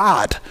of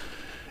God,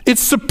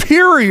 it's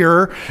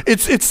superior.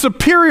 It's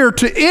superior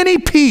to any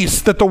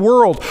peace that the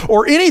world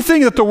or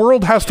anything that the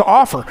world has to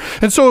offer.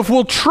 And so if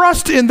we'll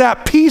trust in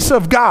that peace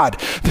of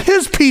God,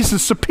 his peace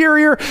is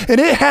superior,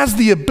 and it has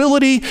the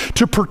ability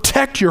to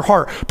protect your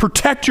heart,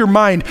 protect your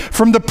mind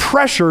from the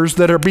pressures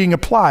that are being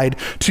applied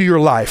to your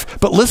life.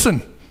 But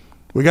listen,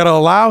 We got to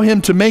allow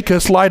him to make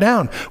us lie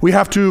down. We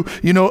have to,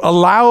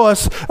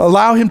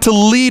 allow him to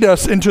lead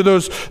us into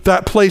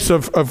that place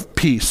of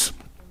peace.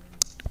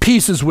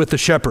 Peace is with the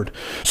shepherd.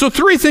 So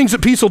 3 things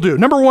that peace will do.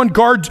 Number 1,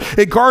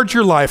 it guards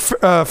your life.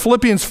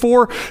 Philippians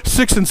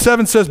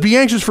 4:6-7 says, be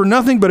anxious for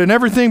nothing, but in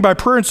everything by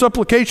prayer and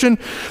supplication,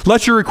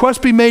 let your requests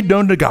be made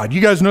known to God. You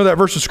guys know that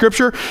verse of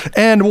scripture.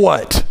 And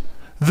what?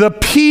 The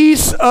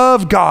peace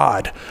of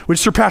God, which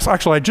surpasses,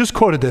 actually I just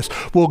quoted this,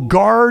 will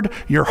guard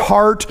your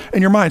heart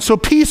and your mind. So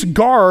peace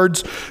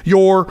guards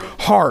your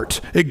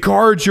heart. It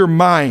guards your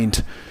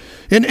mind.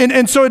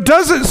 And so it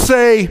doesn't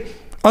say,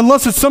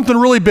 unless it's something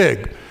really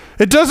big.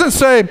 It doesn't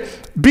say,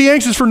 be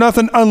anxious for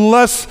nothing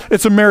unless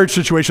it's a marriage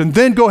situation.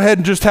 Then go ahead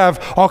and just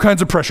have all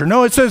kinds of pressure.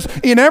 No, it says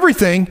in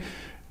everything,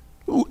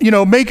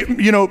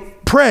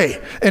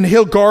 pray, and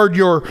he'll guard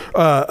your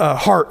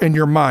heart and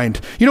your mind.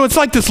 It's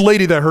like this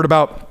lady that I heard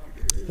about.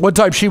 One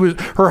time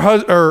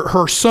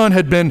her son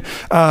had been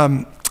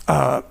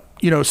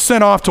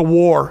sent off to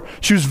war.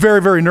 She was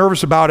very, very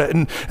nervous about it.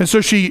 And so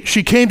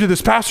she came to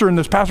this pastor, and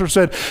this pastor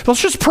said,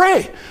 let's just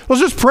pray.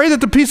 Let's just pray that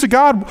the peace of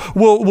God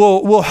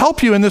will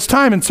help you in this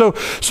time. And so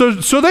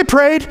they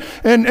prayed,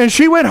 and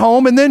she went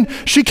home, and then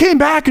she came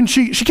back, and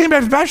she came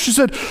back to the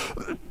pastor.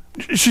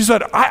 She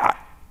said,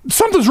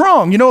 something's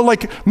wrong.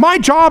 My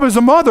job as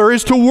a mother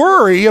is to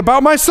worry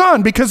about my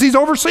son because he's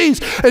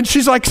overseas. And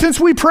she's like, since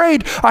we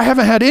prayed, I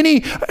haven't had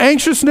any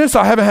anxiousness.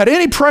 I haven't had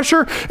any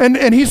pressure.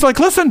 And he's like,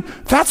 listen,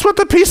 that's what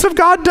the peace of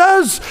God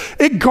does.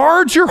 It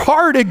guards your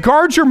heart. It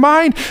guards your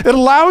mind. It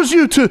allows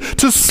you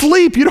to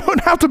sleep. You don't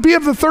have to be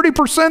of the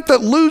 30%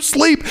 that lose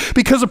sleep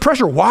because of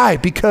pressure. Why?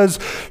 Because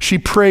she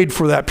prayed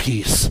for that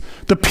peace.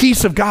 The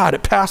peace of God,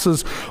 it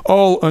passes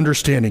all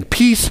understanding.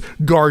 Peace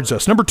guards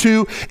us. Number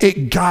 2,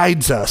 it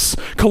guides us.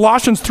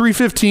 Colossians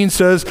 3:15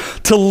 says,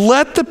 to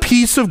let the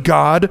peace of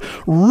God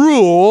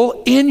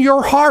rule in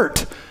your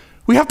heart.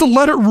 We have to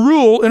let it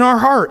rule in our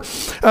heart.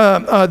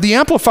 The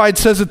Amplified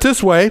says it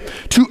this way,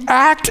 to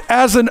act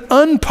as an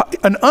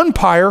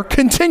umpire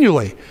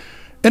continually.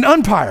 An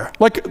umpire,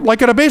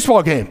 like at a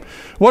baseball game.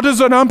 What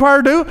does an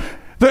umpire do?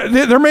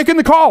 They're making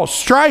the calls.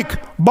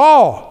 Strike,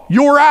 ball,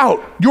 you're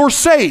out, you're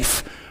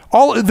safe.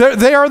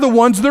 They are the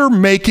ones that are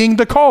making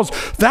the calls.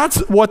 That's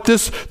what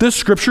this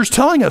scripture is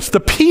telling us.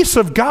 The peace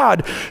of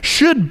God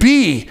should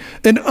be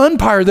an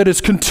umpire that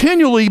is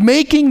continually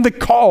making the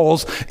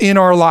calls in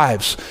our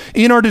lives,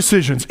 in our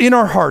decisions, in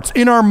our hearts,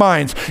 in our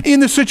minds, in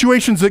the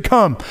situations that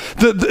come.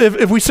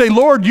 If we say,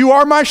 Lord, you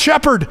are my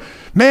shepherd,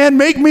 man,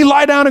 make me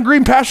lie down in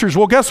green pastures.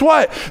 Well, guess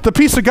what? The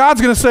peace of God's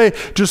going to say,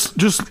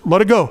 just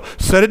let it go.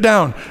 Set it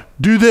down.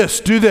 Do this,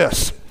 do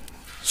this.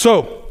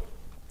 So,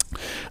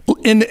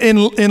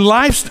 in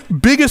life's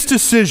biggest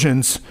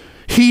decisions,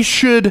 peace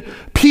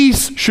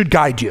should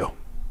guide you.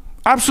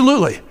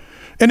 Absolutely.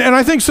 And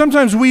I think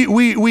sometimes we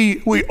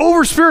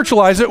over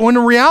spiritualize it when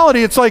in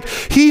reality it's like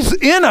he's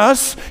in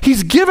us,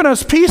 he's given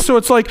us peace. So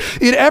it's like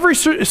in every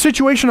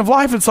situation of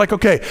life, it's like,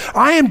 okay,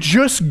 I am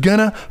just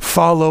gonna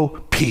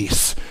follow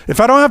peace. If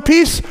I don't have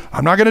peace,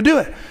 I'm not gonna do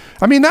it.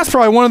 I mean, that's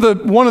probably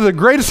one of the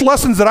greatest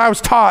lessons that I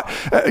was taught,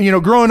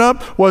 growing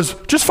up was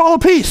just follow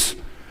peace.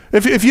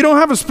 If you don't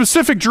have a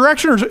specific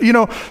direction, or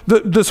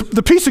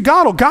the peace of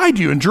God will guide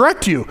you and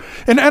direct you.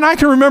 And I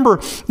can remember,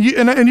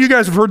 and you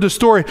guys have heard this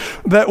story,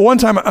 that one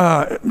time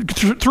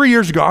 3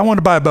 years ago, I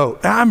wanted to buy a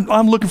boat.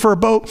 I'm looking for a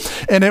boat,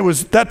 and it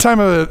was that time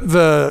of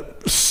the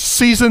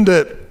season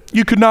that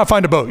you could not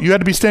find a boat. You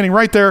had to be standing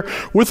right there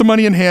with the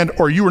money in hand,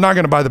 or you were not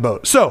going to buy the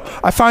boat. So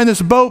I find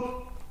this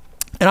boat,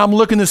 and I'm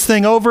looking this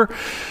thing over,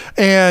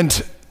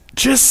 and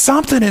just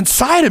something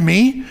inside of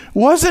me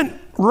wasn't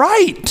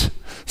right.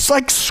 It's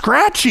like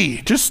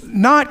scratchy, just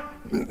not,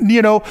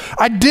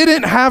 I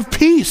didn't have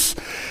peace.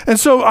 And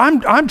so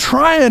I'm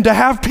trying to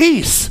have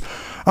peace.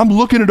 I'm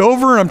looking it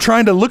over, and I'm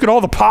trying to look at all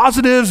the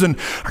positives, and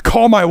I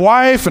call my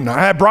wife, and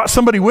I brought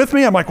somebody with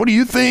me. I'm like, what do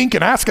you think?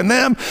 And asking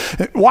them.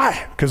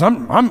 Why? Because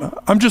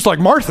I'm just like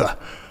Martha.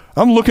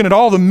 I'm looking at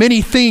all the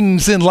many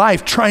things in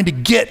life trying to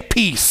get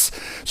peace.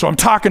 So I'm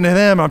talking to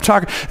them,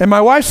 and my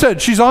wife said,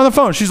 she's on the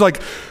phone. She's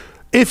like,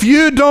 if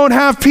you don't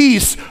have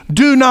peace,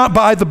 do not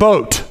buy the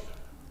boat.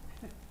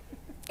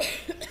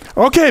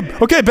 Okay,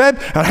 babe.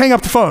 I hang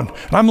up the phone.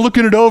 And I'm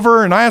looking it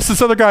over, and I asked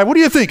this other guy, what do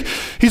you think?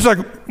 He's like,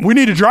 we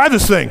need to drive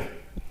this thing.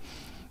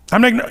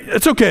 I'm like, no,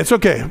 it's okay.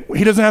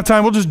 He doesn't have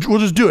time. We'll just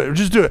do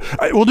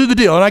it. We'll do the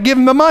deal. And I give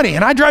him the money,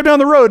 and I drive down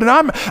the road, and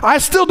I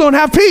still don't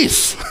have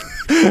peace.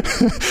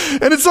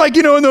 And it's like,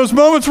 in those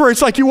moments where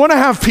it's like you want to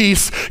have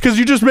peace because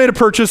you just made a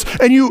purchase,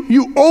 and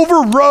you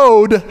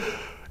overrode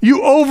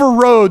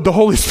the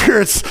Holy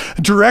Spirit's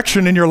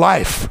direction in your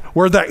life,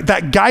 where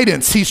that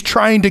guidance, he's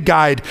trying to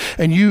guide,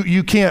 and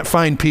you can't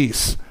find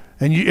peace.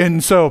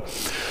 And so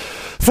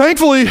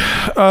thankfully,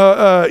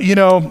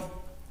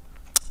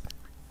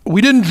 we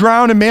didn't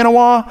drown in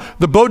Manawa.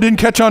 The boat didn't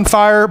catch on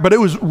fire, but it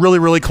was really,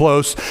 really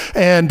close.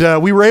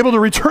 And we were able to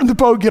return the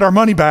boat, get our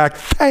money back.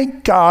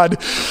 Thank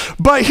God.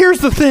 But here's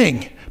the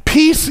thing.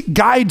 Peace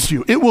guides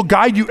you. It will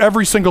guide you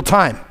every single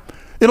time.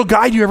 It'll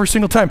guide you every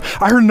single time.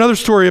 I heard another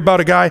story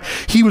about a guy.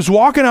 He was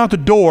walking out the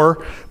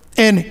door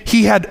And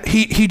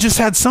he just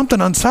had something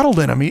unsettled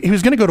in him. He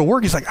was going to go to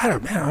work. He's like, I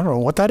don't know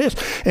what that is.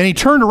 And he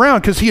turned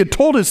around because he had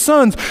told his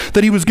sons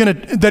that he was going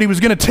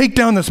to take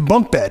down this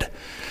bunk bed.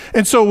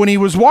 And so when he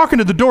was walking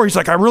to the door, he's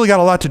like, I really got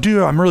a lot to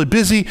do. I'm really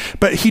busy.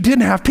 But he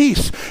didn't have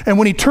peace. And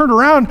when he turned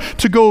around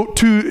to go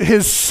to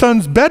his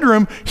son's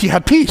bedroom, he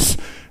had peace.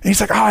 And he's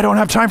like, I don't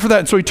have time for that.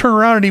 And so he turned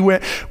around and he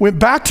went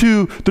back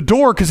to the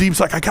door because he was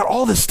like, I got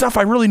all this stuff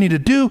I really need to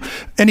do.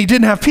 And he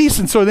didn't have peace.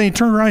 And so then he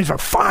turned around, he's like,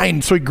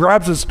 fine. So he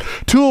grabs his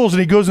tools and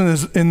he goes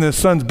in the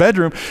son's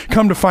bedroom.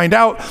 Come to find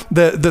out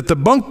that the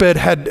bunk bed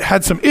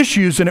had some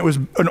issues, and it was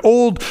an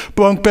old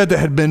bunk bed that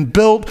had been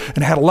built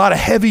and had a lot of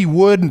heavy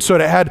wood. And so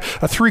it had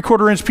a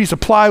 3/4 inch piece of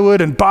plywood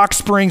and box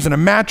springs and a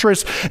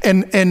mattress.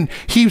 And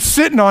he was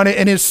sitting on it,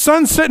 and his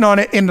son's sitting on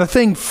it, and the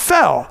thing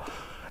fell.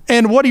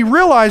 And what he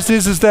realized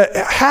is that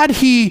had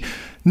he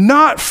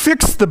not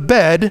fixed the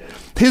bed,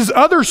 his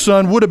other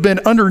son would have been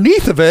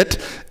underneath of it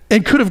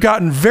and could have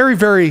gotten very,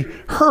 very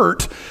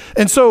hurt.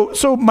 And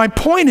so my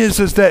point is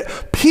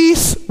that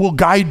peace will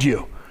guide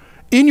you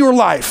in your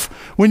life.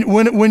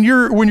 When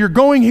you're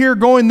going here,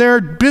 going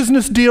there,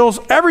 business deals,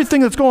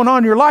 everything that's going on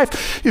in your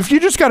life, if you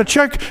just got to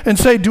check and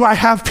say, do I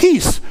have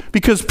peace?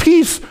 Because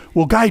peace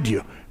will guide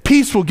you.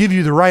 Peace will give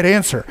you the right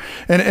answer.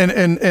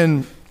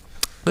 And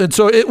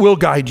so it will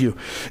guide you.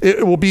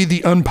 It will be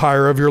the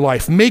umpire of your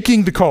life,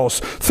 making the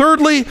calls.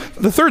 Thirdly,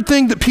 the third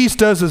thing that peace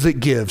does is it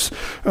gives.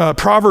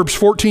 Proverbs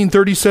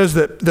 14:30 says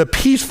that the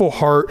peaceful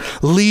heart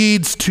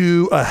leads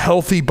to a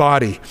healthy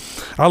body.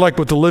 I like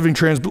what the Living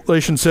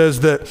Translation says,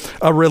 that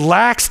a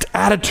relaxed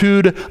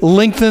attitude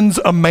lengthens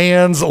a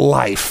man's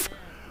life.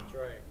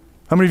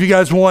 How many of you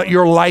guys want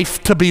your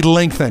life to be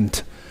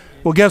lengthened?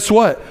 Well, guess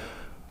what?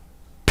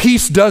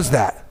 Peace does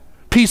that.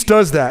 Peace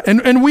does that.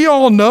 And we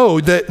all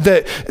know that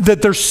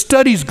there's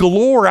studies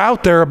galore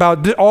out there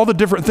about all the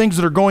different things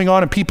that are going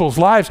on in people's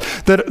lives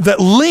that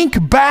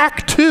link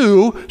back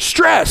to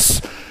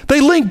stress. They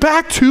link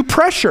back to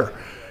pressure.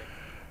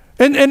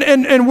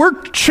 And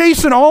we're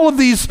chasing all of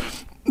these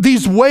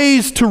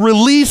ways to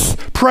release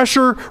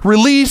pressure,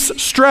 release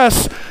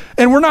stress,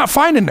 and we're not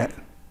finding it.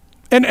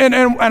 And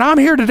I'm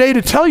here today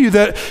to tell you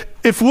that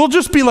if we'll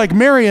just be like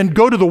Mary and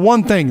go to the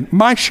one thing,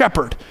 my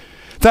shepherd,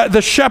 that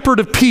the shepherd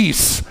of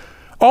peace,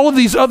 all of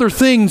these other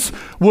things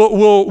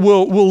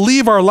will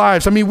leave our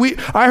lives. I mean,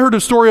 I heard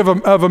a story of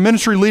a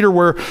ministry leader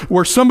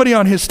where somebody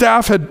on his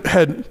staff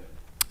had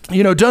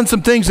done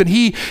some things, and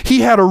he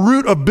had a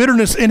root of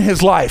bitterness in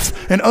his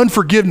life and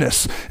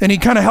unforgiveness, and he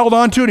kind of held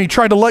on to it, and he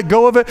tried to let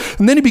go of it,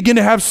 and then he began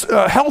to have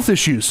health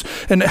issues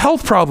and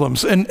health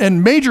problems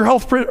and major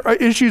health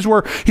issues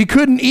where he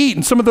couldn't eat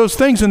and some of those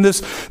things. And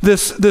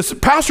this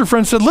pastor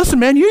friend said, listen,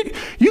 man, you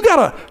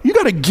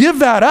gotta give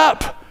that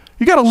up.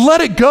 You gotta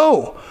let it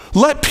go.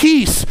 Let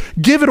peace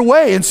give it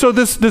away. And so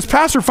this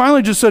pastor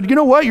finally just said, you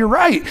know what, you're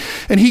right.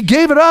 And he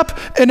gave it up,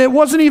 and it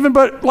wasn't even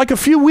but like a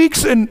few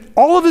weeks, and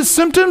all of his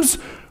symptoms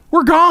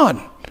were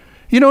gone.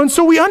 And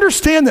so we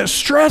understand that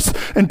stress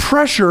and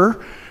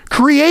pressure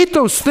create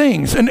those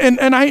things. And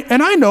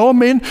I know, I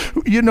mean,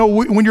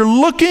 when you're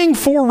looking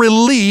for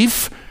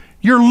relief,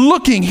 you're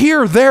looking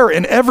here, there,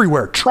 and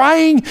everywhere,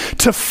 trying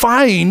to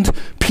find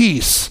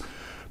peace.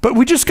 But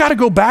we just got to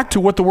go back to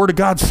what the Word of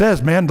God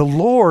says, man. The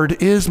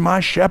Lord is my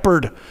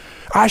shepherd.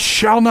 I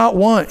shall not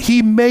want.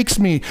 He makes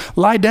me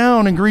lie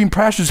down in green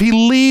pastures. He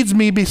leads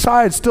me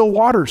beside still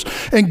waters.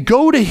 And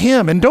go to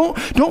Him. And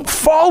don't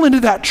fall into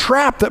that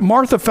trap that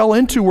Martha fell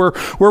into where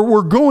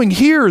we're going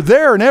here,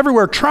 there, and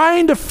everywhere,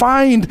 trying to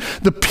find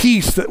the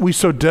peace that we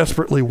so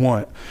desperately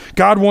want.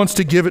 God wants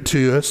to give it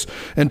to us,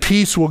 and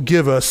peace will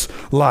give us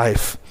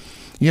life.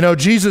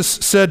 Jesus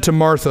said to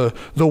Martha,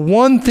 the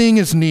one thing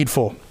is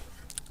needful.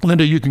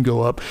 Linda, you can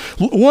go up.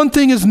 One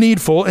thing is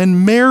needful,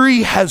 and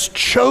Mary has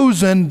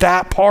chosen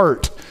that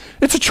part.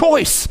 It's a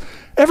choice.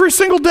 Every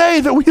single day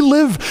that we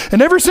live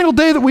and every single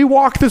day that we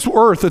walk this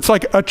earth, it's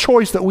like a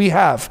choice that we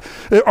have.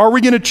 Are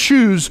we going to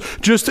choose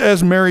just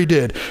as Mary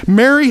did?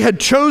 Mary had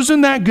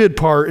chosen that good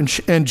part,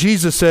 and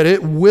Jesus said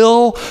it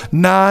will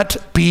not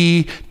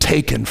be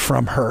taken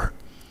from her.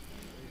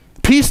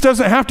 Peace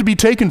doesn't have to be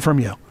taken from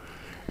you.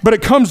 But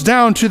it comes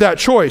down to that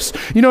choice.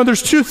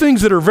 There's two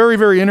things that are very,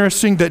 very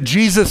interesting that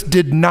Jesus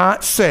did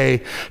not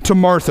say to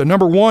Martha.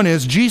 Number one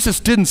is Jesus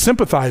didn't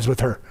sympathize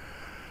with her.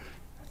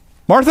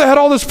 Martha had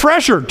all this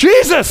pressure.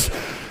 Jesus,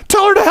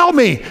 tell her to help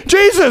me.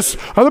 Jesus,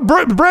 the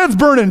bread's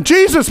burning.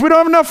 Jesus, we don't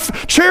have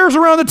enough chairs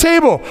around the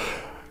table.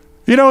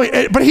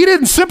 But he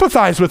didn't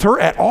sympathize with her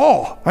at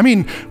all. I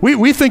mean,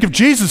 we think of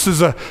Jesus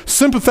as a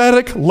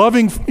sympathetic,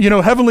 loving,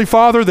 heavenly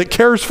Father that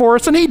cares for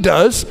us, and he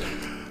does.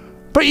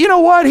 But you know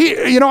what?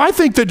 I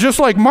think that just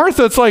like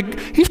Martha, it's like,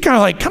 he's kind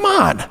of like, come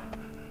on.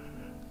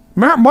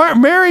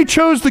 Mary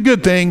chose the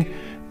good thing.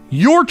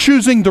 You're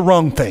choosing the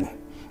wrong thing.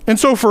 And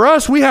so for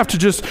us, we have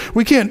to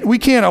we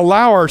can't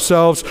allow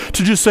ourselves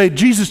to just say,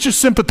 Jesus,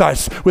 just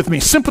sympathize with me.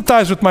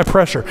 Sympathize with my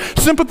pressure.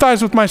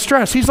 Sympathize with my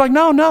stress. He's like,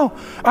 no,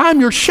 I'm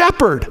your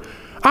shepherd.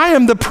 I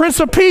am the Prince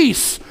of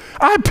Peace.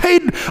 I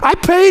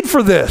paid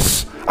for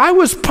this. I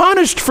was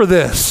punished for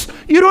this.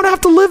 You don't have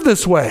to live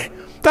this way.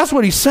 That's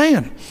what he's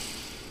saying.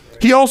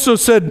 He also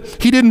said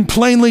he didn't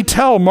plainly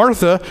tell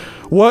Martha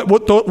what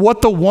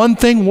the one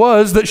thing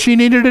was that she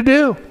needed to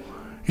do.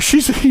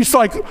 He's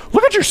like,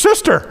 look at your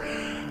sister.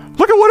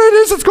 Look at what it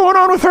is that's going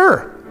on with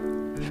her.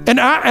 And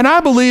I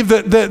believe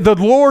that the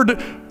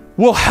Lord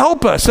will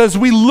help us as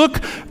we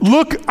look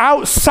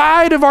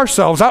outside of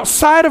ourselves,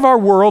 outside of our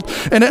world,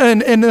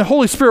 and the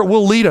Holy Spirit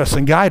will lead us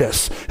and guide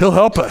us. He'll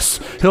help us.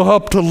 He'll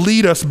help to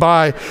lead us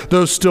by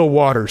those still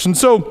waters. And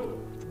so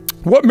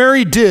what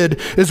Mary did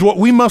is what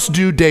we must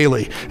do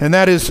daily. And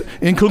that is,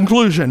 in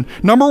conclusion,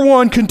 number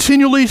one,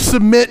 continually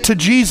submit to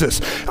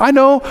Jesus. I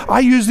know I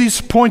use these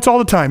points all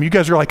the time. You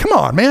guys are like, come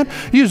on, man.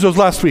 You used those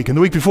last week and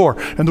the week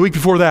before and the week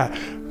before that.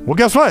 Well,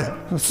 guess what?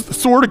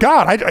 It's the Word of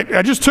God.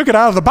 I just took it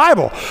out of the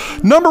Bible.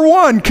 Number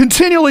one,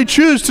 continually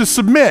choose to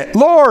submit.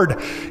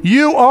 Lord,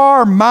 you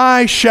are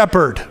my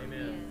shepherd.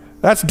 Amen.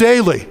 That's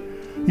daily.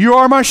 You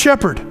are my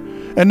shepherd.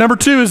 And number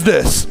two is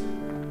this.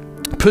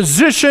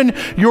 Position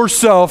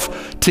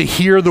yourself to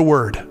hear the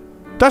word.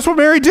 That's what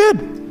Mary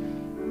did.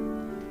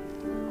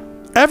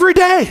 Every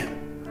day.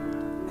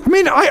 I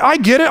mean, I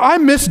get it. I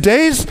miss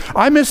days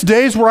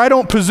where I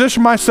don't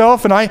position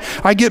myself and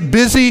I get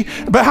busy.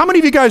 But how many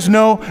of you guys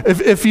know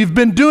if you've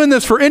been doing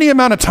this for any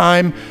amount of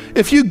time,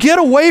 if you get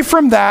away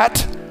from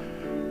that,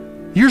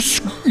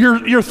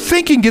 your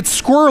thinking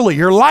gets squirrely.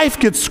 Your life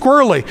gets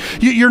squirrely.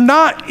 You're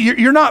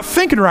not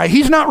thinking right.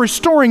 He's not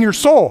restoring your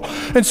soul.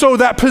 And so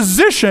that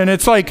position,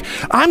 it's like,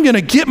 I'm going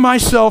to get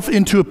myself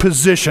into a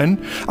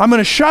position. I'm going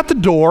to shut the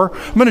door.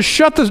 I'm going to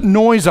shut the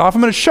noise off.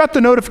 I'm going to shut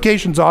the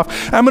notifications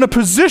off. I'm going to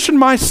position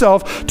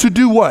myself to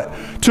do what?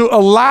 To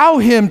allow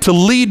him to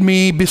lead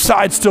me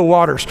beside still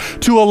waters.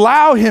 To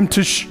allow him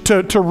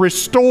to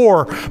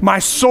restore my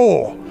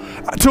soul.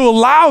 To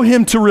allow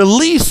him to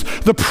release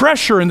the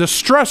pressure and the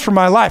stress from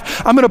my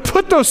life. I'm going to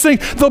put those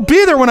things, they'll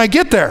be there when I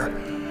get there.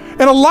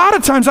 And a lot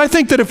of times I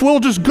think that if we'll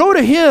just go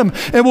to him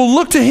and we'll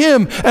look to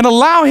him and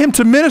allow him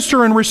to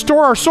minister and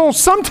restore our souls,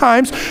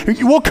 sometimes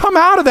we'll come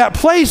out of that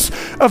place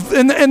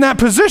in that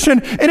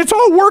position and it's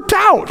all worked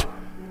out.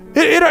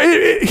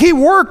 He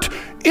worked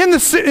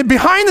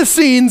behind the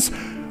scenes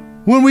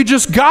when we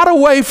just got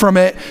away from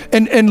it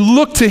and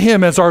looked to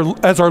him as our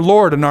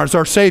Lord and as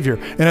our Savior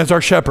and as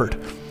our shepherd.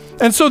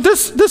 And so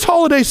this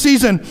holiday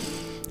season,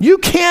 you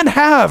can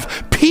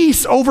have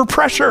peace over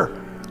pressure,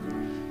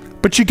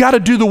 but you got to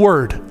do the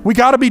word. We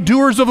got to be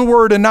doers of the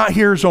word and not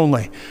hearers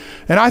only.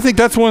 And I think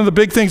that's one of the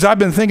big things I've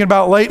been thinking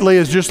about lately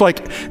is just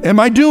like, am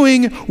I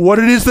doing what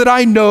it is that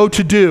I know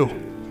to do?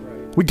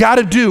 We got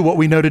to do what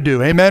we know to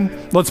do.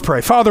 Amen? Let's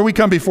pray. Father, we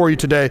come before you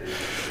today.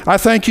 I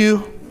thank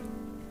you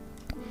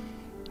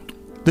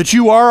that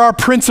you are our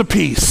Prince of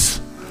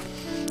Peace.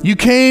 You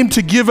came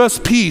to give us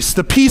peace,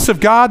 the peace of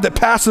God that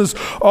passes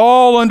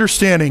all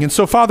understanding. And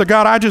so, Father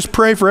God, I just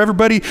pray for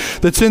everybody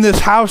that's in this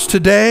house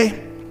today.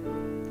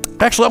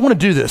 Actually, I want to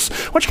do this.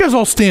 Why don't you guys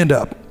all stand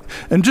up?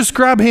 And just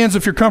grab hands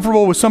if you're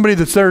comfortable with somebody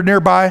that's there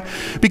nearby.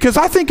 Because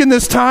I think in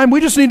this time, we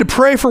just need to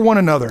pray for one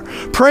another.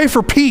 Pray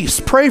for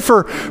peace. Pray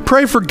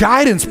for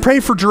guidance.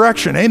 Pray for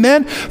direction.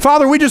 Amen?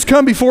 Father, we just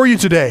come before you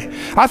today.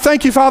 I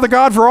thank you, Father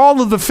God, for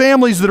all of the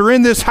families that are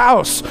in this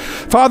house.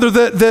 Father,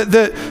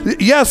 that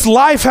yes,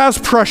 life has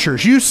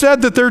pressures. You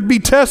said that there'd be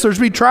tests, there'd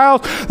be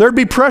trials, there'd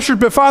be pressures.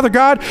 But Father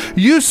God,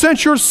 you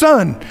sent your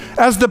Son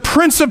as the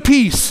Prince of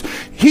Peace.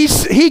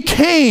 He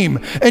came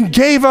and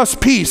gave us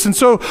peace. And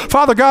so,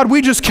 Father God,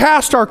 we just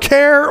cast our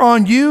care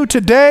on you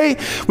today.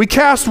 We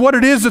cast what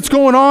it is that's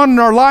going on in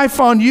our life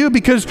on you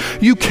because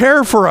you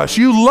care for us.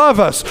 You love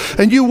us.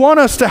 And you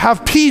want us to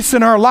have peace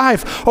in our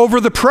life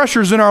over the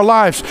pressures in our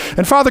lives.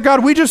 And Father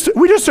God, we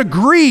just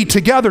agree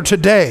together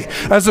today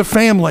as a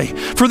family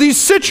for these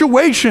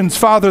situations,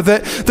 Father,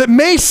 that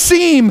may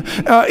seem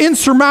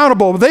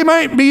insurmountable. They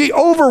might be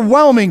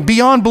overwhelming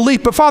beyond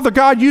belief. But Father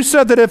God, you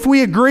said that if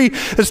we agree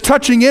as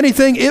touching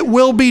anything, it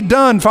will be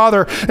done,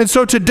 Father. And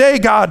so today,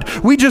 God,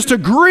 we just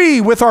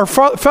agree with our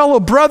fellow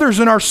brothers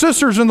and our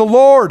sisters in the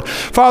Lord,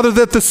 Father,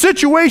 that the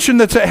situation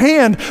that's at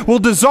hand will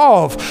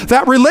dissolve.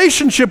 That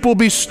relationship will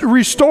be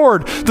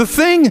restored. The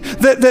thing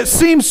that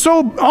seems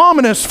so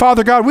ominous,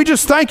 Father God, we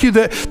just thank you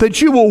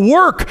that you will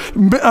work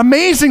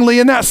amazingly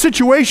in that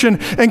situation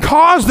and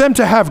cause them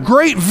to have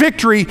great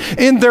victory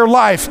in their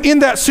life, in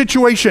that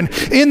situation,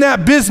 in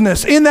that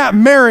business, in that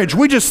marriage.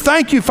 We just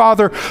thank you,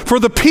 Father, for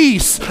the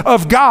peace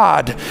of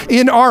God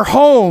in our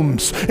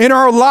homes, in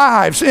our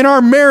lives, in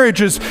our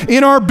marriages,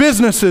 in our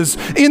businesses,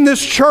 in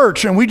this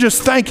church. And we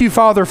just thank you,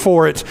 Father,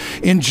 for it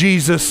in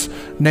Jesus'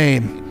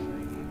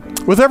 name.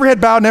 With every head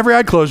bowed and every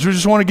eye closed, we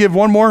just want to give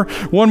one more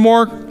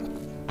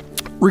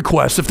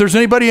request. If there's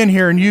anybody in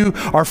here and you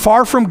are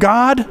far from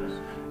God,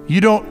 you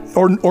don't,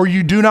 or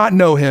you do not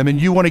know him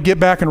and you want to get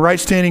back in right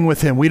standing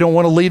with him, we don't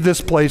want to leave this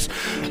place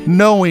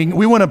knowing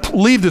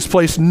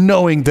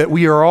that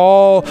we are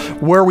all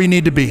where we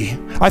need to be.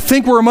 I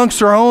think we're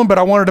amongst our own, but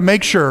I wanted to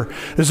make sure,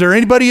 is there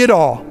anybody at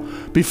all?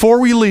 Before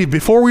we leave,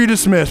 before we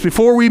dismiss,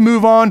 before we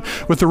move on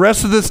with the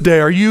rest of this day,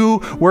 are you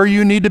where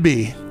you need to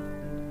be?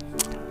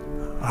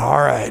 All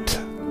right.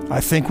 I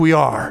think we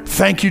are.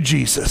 Thank you,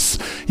 Jesus.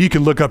 You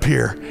can look up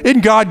here.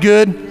 Isn't God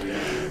good?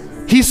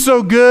 He's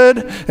so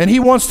good, and he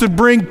wants to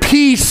bring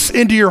peace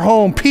into your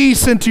home,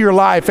 peace into your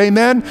life.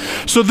 Amen?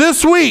 So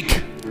this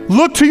week,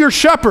 look to your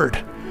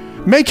shepherd.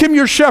 Make him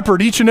your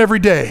shepherd each and every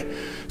day.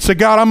 Say,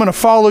 God, I'm going to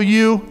follow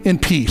you in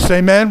peace.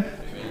 Amen?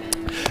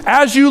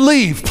 As you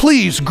leave,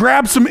 please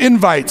grab some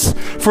invites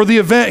for the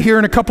event here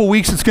in a couple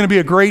weeks. It's going to be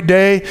a great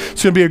day.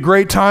 It's going to be a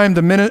great time.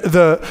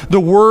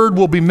 The word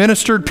will be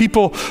ministered.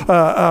 People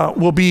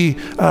will be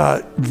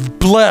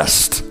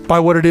blessed by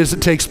what it is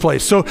that takes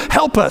place. So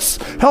help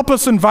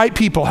us invite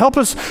people. Help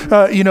us,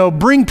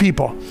 bring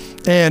people.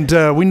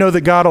 And we know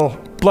that God will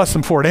bless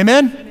them for it.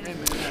 Amen?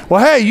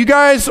 Well, hey, you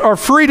guys are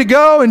free to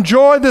go.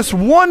 Enjoy this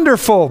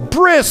wonderful,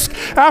 brisk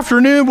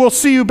afternoon. We'll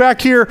see you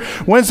back here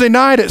Wednesday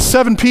night at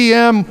 7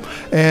 p.m.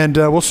 and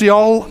we'll see you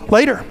all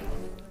later.